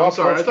cantrip. I'm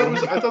sorry, I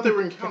thought they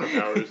were encounter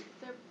powers.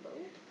 They're both.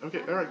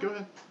 Okay, all right, go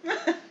ahead.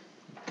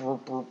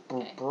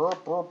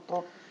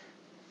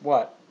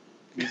 What?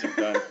 Music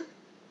done.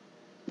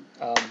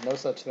 No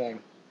such thing.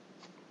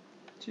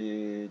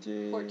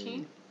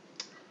 14.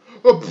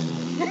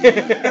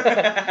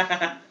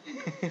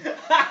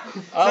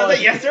 Sounds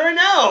like yes or a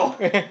no.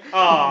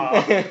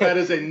 Aw. That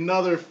is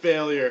another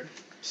failure.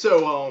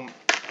 So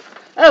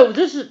Oh,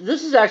 this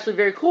is actually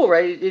very cool,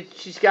 right?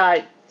 She's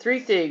got 3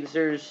 things.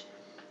 There's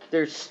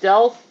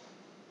stealth,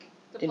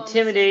 Diplomacy.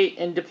 intimidate,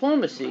 and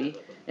diplomacy,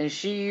 and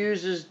she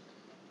uses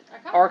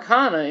Arcana.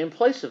 Arcana in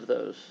place of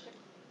those.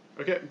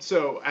 Okay,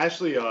 so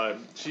Ashley,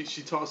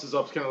 she tosses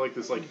up kind of like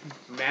this like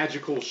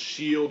magical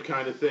shield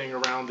kind of thing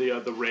around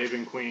the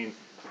Raven Queen,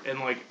 and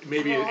like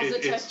maybe Draws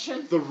it's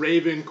attention. the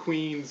Raven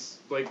Queen's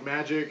like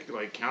magic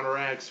like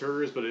counteracts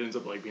hers, but it ends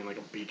up like being like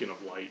a beacon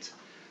of light,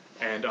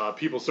 and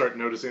people start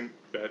noticing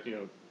that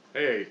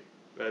hey,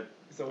 that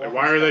like,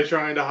 why are they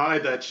trying to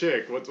hide that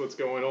chick? What's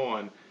going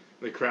on?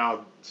 The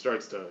crowd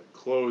starts to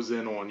close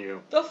in on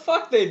you. The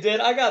fuck they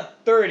did? I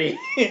got 30.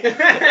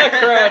 That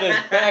crowd is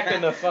backing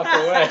the fuck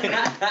away.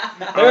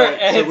 Their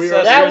Alright, so we are-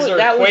 ancestors are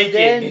That was quaking.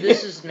 then.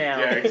 This is now.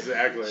 Yeah,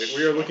 exactly.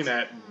 We are looking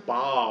at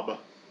Bob.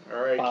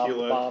 All right, Bob,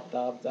 Eula. Bob,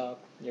 Bob, Bob.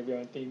 You're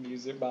going theme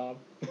music, Bob.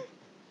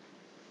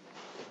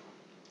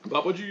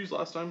 Bob, what'd you use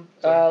last time?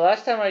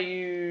 Last time I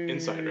used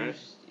Insight, right?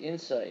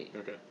 Insight.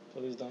 Okay.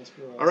 Please don't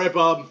screw us. All right,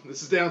 Bob.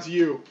 This is down to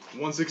you.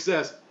 1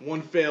 success,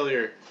 1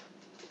 failure.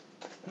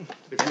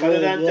 If you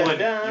roll one,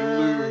 you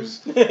lose.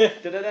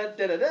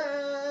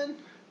 Da-da-da-da-da-dun.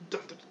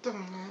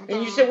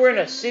 And you said we're in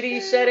a city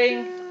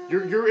setting?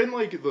 You're in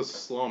like the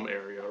slum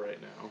area right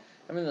now.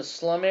 I'm in the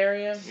slum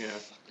area? Yeah.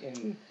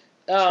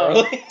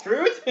 Charlie?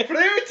 Fruit?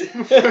 Fruit?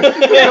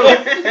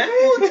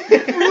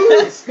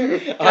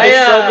 I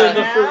summon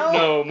the fruit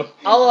gnome.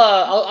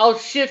 I'll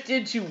shift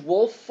into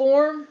wolf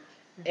form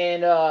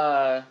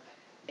and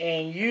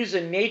use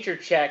a nature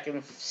check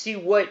and see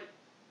what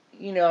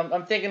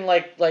I'm thinking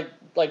like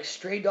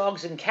stray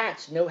dogs and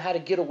cats know how to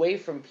get away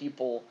from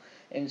people,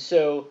 and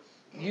so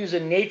use a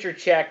nature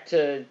check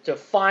to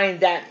find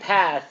that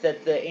path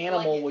that the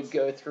animal would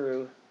go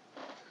through.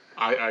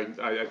 I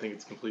think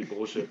it's complete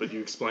bullshit, but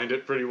you explained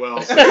it pretty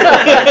well. So.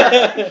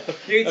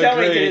 You can tell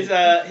me his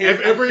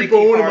every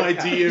bone in my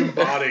DM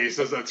body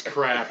says that's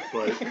crap,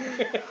 but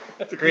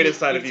The creative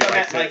side of you Matt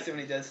likes likes it. it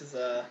when he does his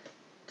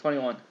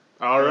 21.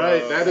 all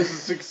right, that is a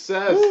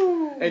success.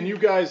 And you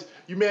guys,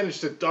 you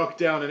managed to duck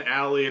down an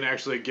alley and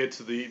actually get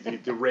to the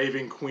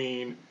Raven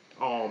Queen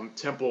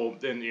temple,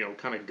 and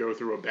kind of go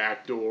through a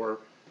back door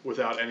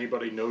without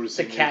anybody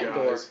noticing The cat you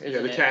door, guys. isn't Yeah,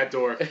 the it? cat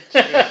door. Bob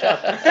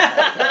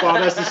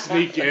has to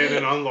sneak in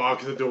and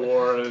unlock the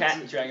door. and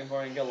Cat,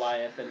 Dragonborn, and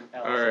Goliath, and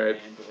All Elephant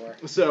right.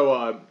 Andor.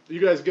 So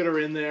you guys get her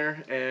in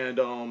there, and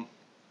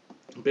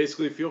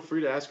basically feel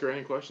free to ask her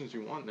any questions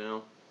you want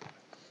now.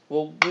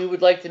 Well, we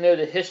would like to know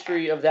the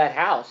history of that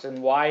house and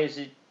why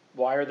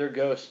are there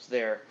ghosts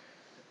there?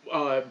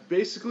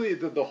 Basically,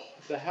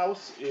 the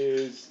house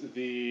is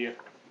the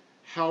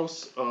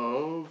house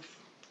of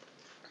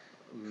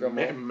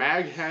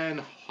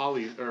Maghan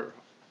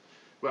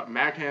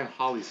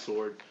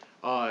Hollysword,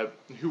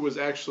 who was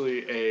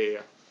actually a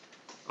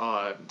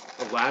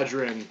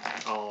Ladrin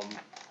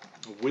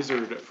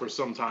wizard for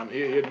some time.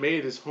 He had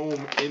made his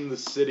home in the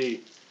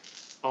city,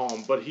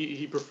 but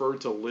he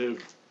preferred to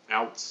live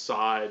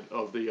outside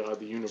of the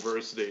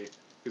university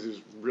because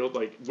he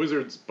was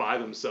wizards by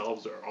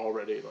themselves are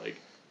already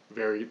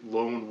very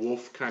lone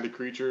wolf kind of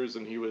creatures,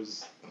 and he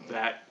was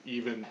that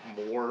even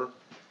more.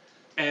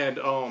 And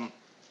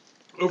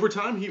over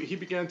time, he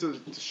began to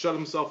shut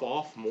himself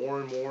off more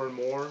and more and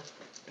more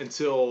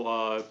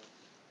until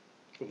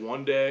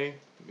one day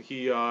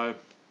he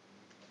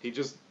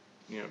just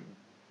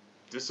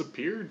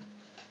disappeared.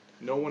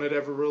 No one had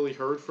ever really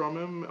heard from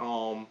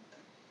him,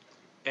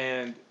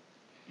 and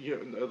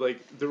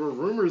there were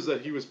rumors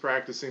that he was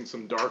practicing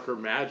some darker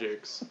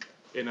magics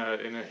in a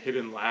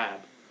hidden lab,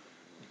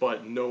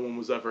 but no one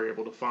was ever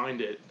able to find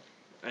it.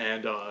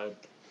 And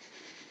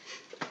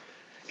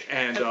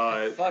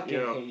I fucking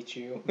hate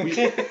you.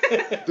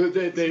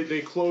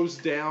 they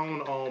closed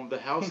down the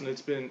house, and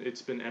it's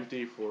been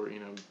empty for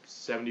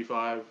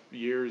 75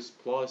 years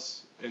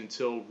plus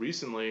until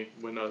recently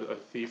when a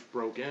thief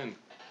broke in.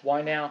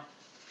 Why now?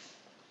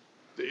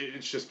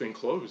 It's just been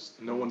closed.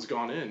 No one's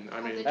gone in.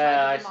 I mean,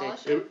 I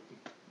see.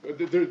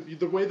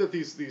 the way that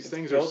these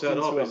things are built set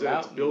up into a is that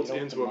it's mountain. built You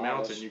don't into a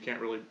mountain. demolish. You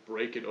can't really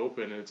break it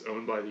open, and it's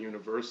owned by the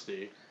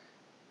university.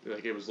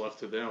 It was left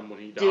to them when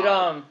he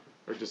died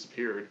or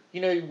disappeared.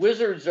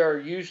 Wizards are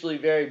usually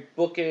very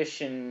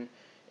bookish and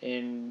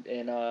tend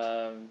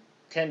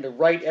to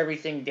write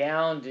everything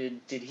down.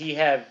 Did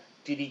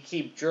he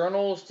keep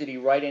journals? Did he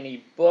write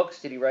any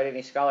books? Did he write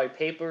any scholarly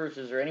papers?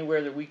 Is there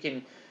anywhere that we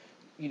can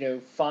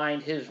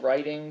find his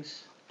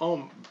writings?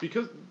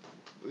 Because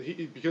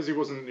he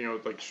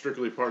wasn't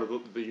strictly part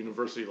of the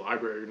university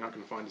library, you're not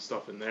going to find his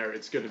stuff in there.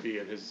 It's going to be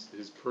in his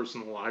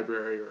personal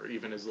library or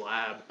even his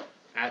lab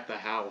at the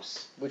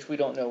house, Which we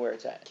don't know where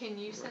it's at. Can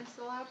you sense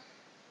the lab?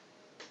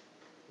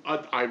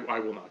 I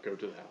will not go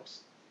to the house.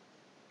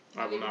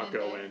 I will Even not in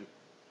go day? in.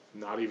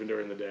 Not even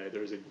during the day.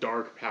 There is a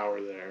dark power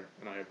there,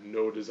 and I have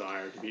no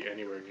desire to be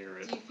anywhere near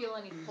it. Do you feel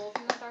any pull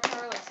from that dark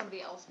power? Like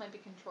somebody else might be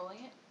controlling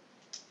it?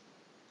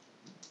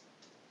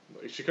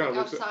 She kind of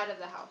looks Outside of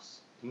the house.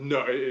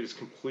 No, it is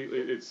completely.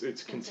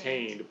 It's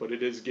contained, but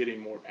it is getting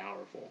more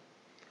powerful.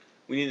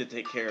 We need to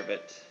take care of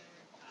it.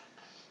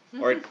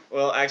 Or,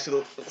 well,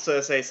 actually,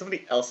 so say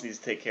somebody else needs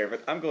to take care of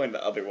it. I'm going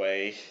the other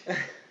way. Do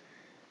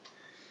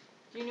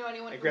you know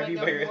anyone I who grab might you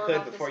know by your more hood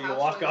about before this you house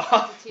walk or its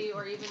off? entity,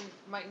 or even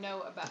might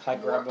know about I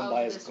more grab him of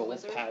by his this gold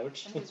wizard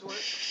pouch. and his work?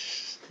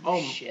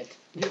 Shit.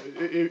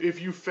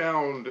 If you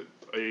found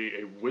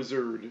a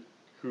wizard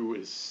who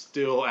is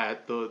still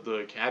at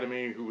the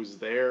academy, who was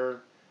there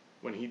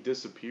when he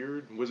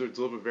disappeared, wizards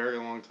live a very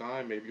long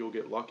time. Maybe you'll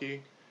get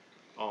lucky.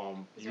 Is there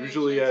any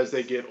Usually, as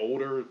they chances- get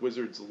older,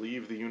 wizards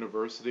leave the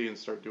university and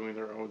start doing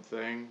their own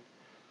thing.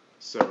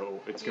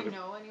 So it's Do you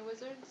gonna. know any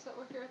wizards that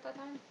were here at that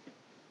time?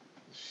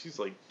 She's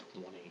like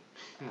 20,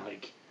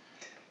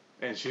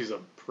 and she's a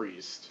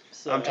priest.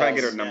 So I'm trying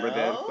to get her number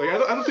then. I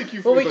don't think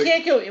you. Well, we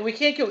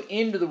can't go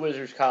into the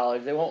Wizards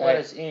College. They won't let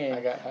Hey, us in.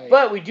 I got hype.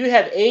 But we do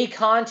have a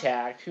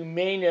contact who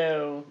may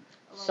know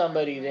A little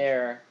somebody more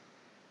there.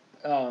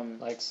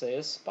 Like, say,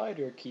 a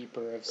spider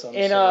keeper of some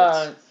And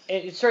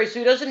sort. sorry, so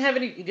he doesn't have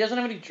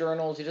any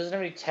journals. He doesn't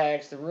have any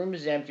text. The room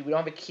is empty. We don't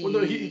have a key. Well,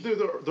 no,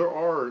 there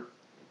are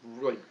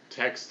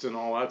texts and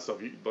all that stuff.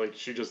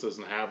 She just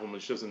doesn't have them,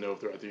 and she doesn't know if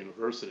they're at the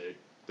university.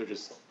 They're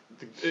just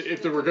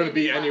if they were going to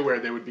be anywhere,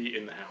 they would be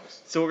in the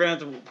house. So we're gonna have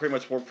to pretty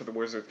much work for the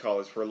Wizard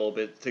College for a little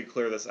bit to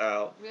clear this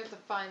out. We have to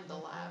find the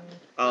lab.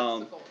 That's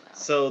the goal now.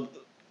 So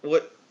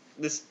what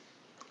this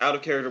out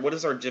of character? What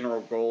is our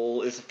general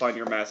goal? Is to find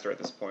your master at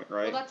this point,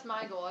 right? Well, that's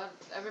my goal.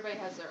 Everybody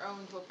has their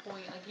own to a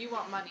point. Like, you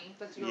want money.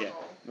 That's your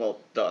goal. Well,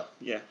 duh.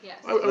 Yeah. Yes.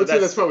 I would say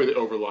that's probably the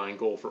overlying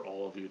goal for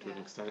all of you to an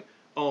extent.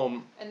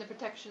 And the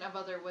protection of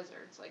other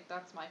wizards. Like,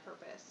 that's my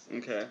purpose.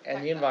 Okay.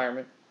 And the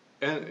environment.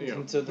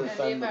 And to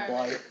defend the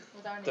blight.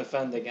 Without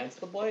Defend against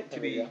the blight? To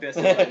There be we go. best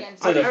To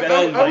against defend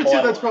I would the say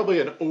blight. that's probably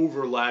an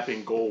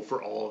overlapping goal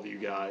for all of you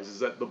guys. Is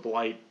that the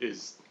blight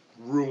is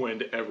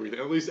ruined everything.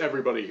 At least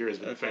everybody here has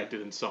been affected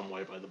in some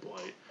way by the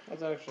blight.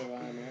 That's actually why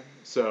I'm here.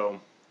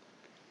 So.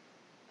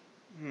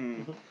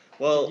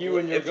 Well, You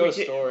and your if we ghost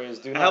can- stories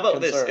do not How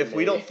about this? concern If we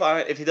me. don't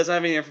find, if he doesn't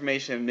have any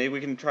information, maybe we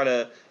can try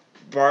to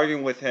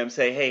bargain with him.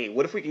 Say, hey,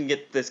 what if we can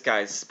get this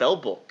guy's spell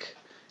book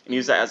and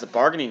use that as a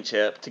bargaining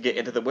chip to get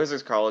into the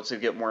Wizards College to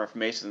get more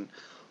information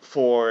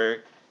for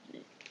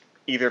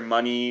either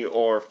money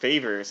or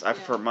favors. I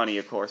prefer money,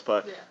 of course,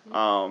 but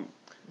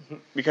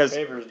because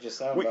Favors just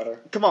sound better.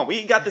 come on,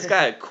 we got this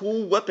guy a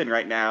cool weapon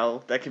right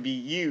now that can be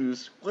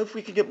used. What if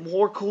we could get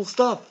more cool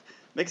stuff?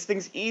 Makes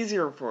things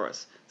easier for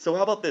us. So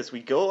how about this? We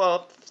go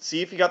up,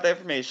 see if you got the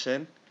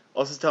information.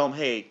 Also tell him,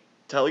 hey,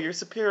 tell your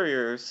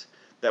superiors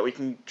that we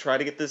can try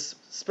to get this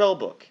spell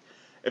book.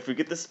 If we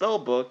get the spell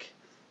book,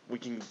 we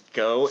can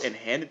go and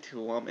hand it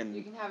to them, and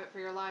You can have it for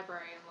your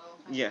library and we'll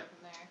kind of Yeah. go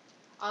from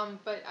there.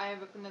 But I have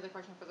another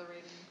question for the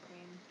Raven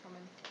Queen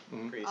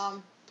woman. Priest.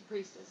 The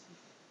priestess.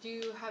 Do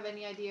you have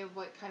any idea of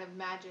what kind of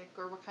magic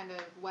or what kind of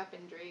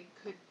weaponry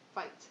could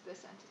fight this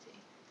entity?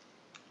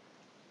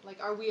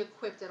 Like, are we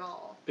equipped at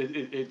all?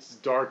 It's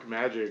dark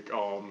magic.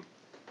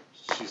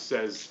 She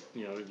says,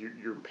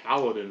 your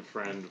paladin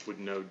friend would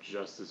know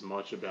just as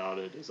much about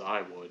it as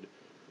I would.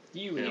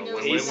 You know,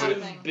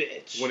 invasive when-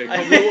 bitch.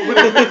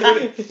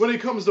 When it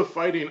comes to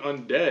fighting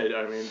undead,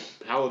 I mean,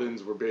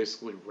 paladins were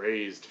basically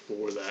raised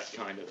for that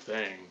kind of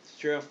thing. It's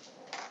true.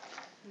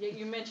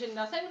 You mentioned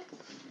nothing?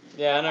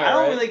 Yeah, I know, I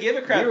don't right? really give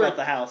a crap You are- about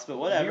the house, but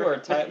whatever. You are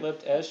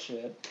tight-lipped as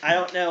shit. I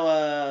don't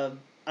know.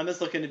 I'm just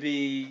looking to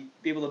be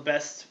able to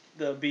best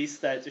the beasts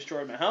that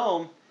destroyed my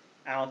home.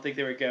 I don't think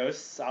they were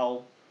ghosts.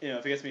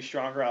 If it gets me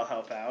stronger, I'll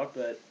help out.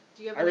 But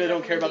Do you have I really any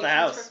don't care about the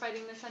recommendations house. for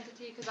fighting this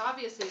entity? Because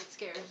obviously it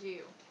scares you.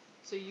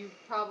 So you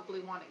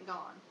probably want it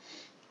gone.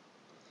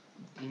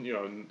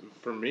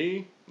 For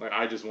me, like,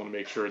 I just want to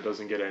make sure it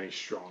doesn't get any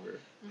stronger.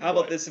 how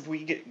about this? If we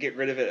get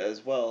rid of it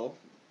as well,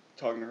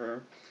 talking to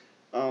her,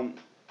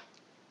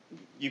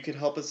 you could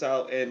help us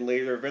out in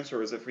later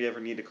adventures if we ever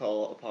need to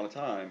call upon a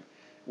time.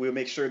 We'll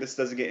make sure this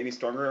doesn't get any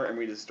stronger, and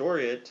we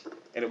destroy it,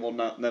 and it will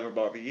never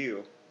bother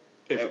you.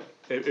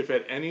 If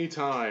at any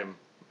time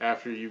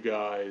after you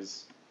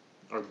guys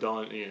are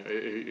done,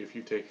 if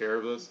you take care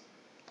of this,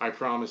 I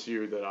promise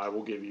you that I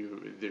will give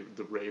you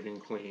the Raven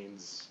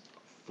Queen's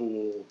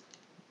full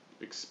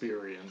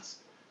experience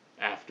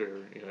after,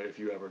 if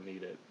you ever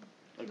need it.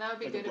 And that would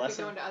be like a good if we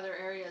blessing? go into other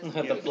areas.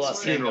 The Maybe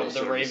blessing Funeral of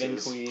the Raven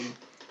services. Queen.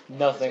 we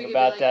Nothing could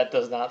about be that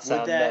does not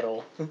sound that-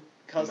 metal.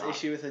 cause Nah.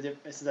 issue with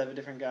is that a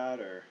different god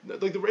or?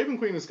 Like, the Raven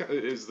Queen is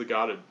the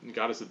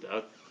goddess of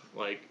death,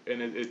 like,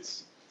 and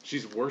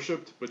she's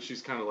worshipped, but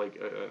she's kind of like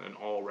an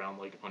all-around,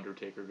 like,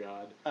 Undertaker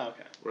god. Oh,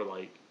 okay. Where,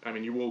 like, I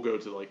mean, you will go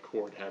to, like,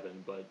 court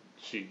heaven, but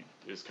she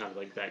is kind of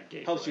like that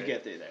gateway. Helps you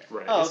get through there.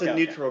 Right. Oh, It's okay, a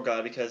okay. neutral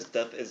god because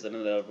death is an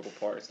inevitable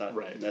part. It's not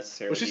Right.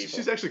 necessarily Well, evil.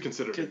 she's actually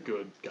considered a good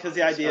god. Because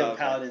the idea of Okay.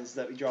 paladins is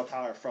that we draw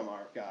power from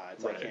our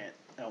gods. Right.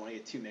 I don't want to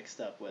get too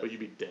mixed up with. But you'd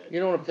be dead. You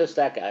don't want to piss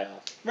that guy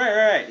off.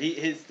 Right.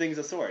 His thing's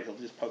a sword. He'll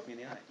just poke me in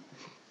the eye.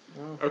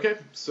 Okay,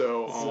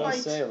 so It's no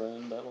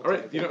sailing, but we'll all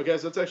right, take it.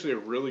 guys, that's actually a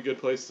really good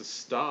place to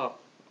stop.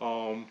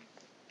 All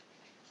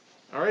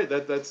right,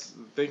 that's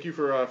thank you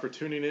for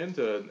tuning in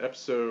to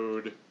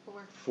episode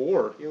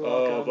 4 You're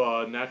of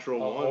welcome. Natural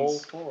A whole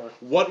Ones. 4.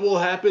 What will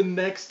happen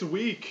next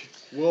week?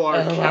 Will our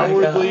Oh my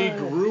cowardly God.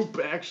 group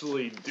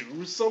actually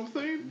do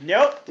something?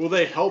 Nope. Will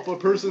they help a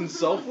person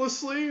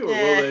selflessly, or will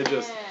they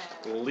just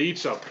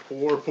leech a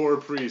poor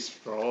priest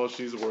for all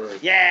she's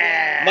worth?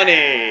 Yeah.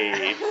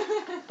 Money!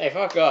 Hey,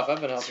 fuck off.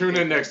 I've been helping Tune in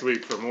people. next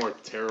week for more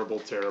terrible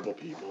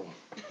people.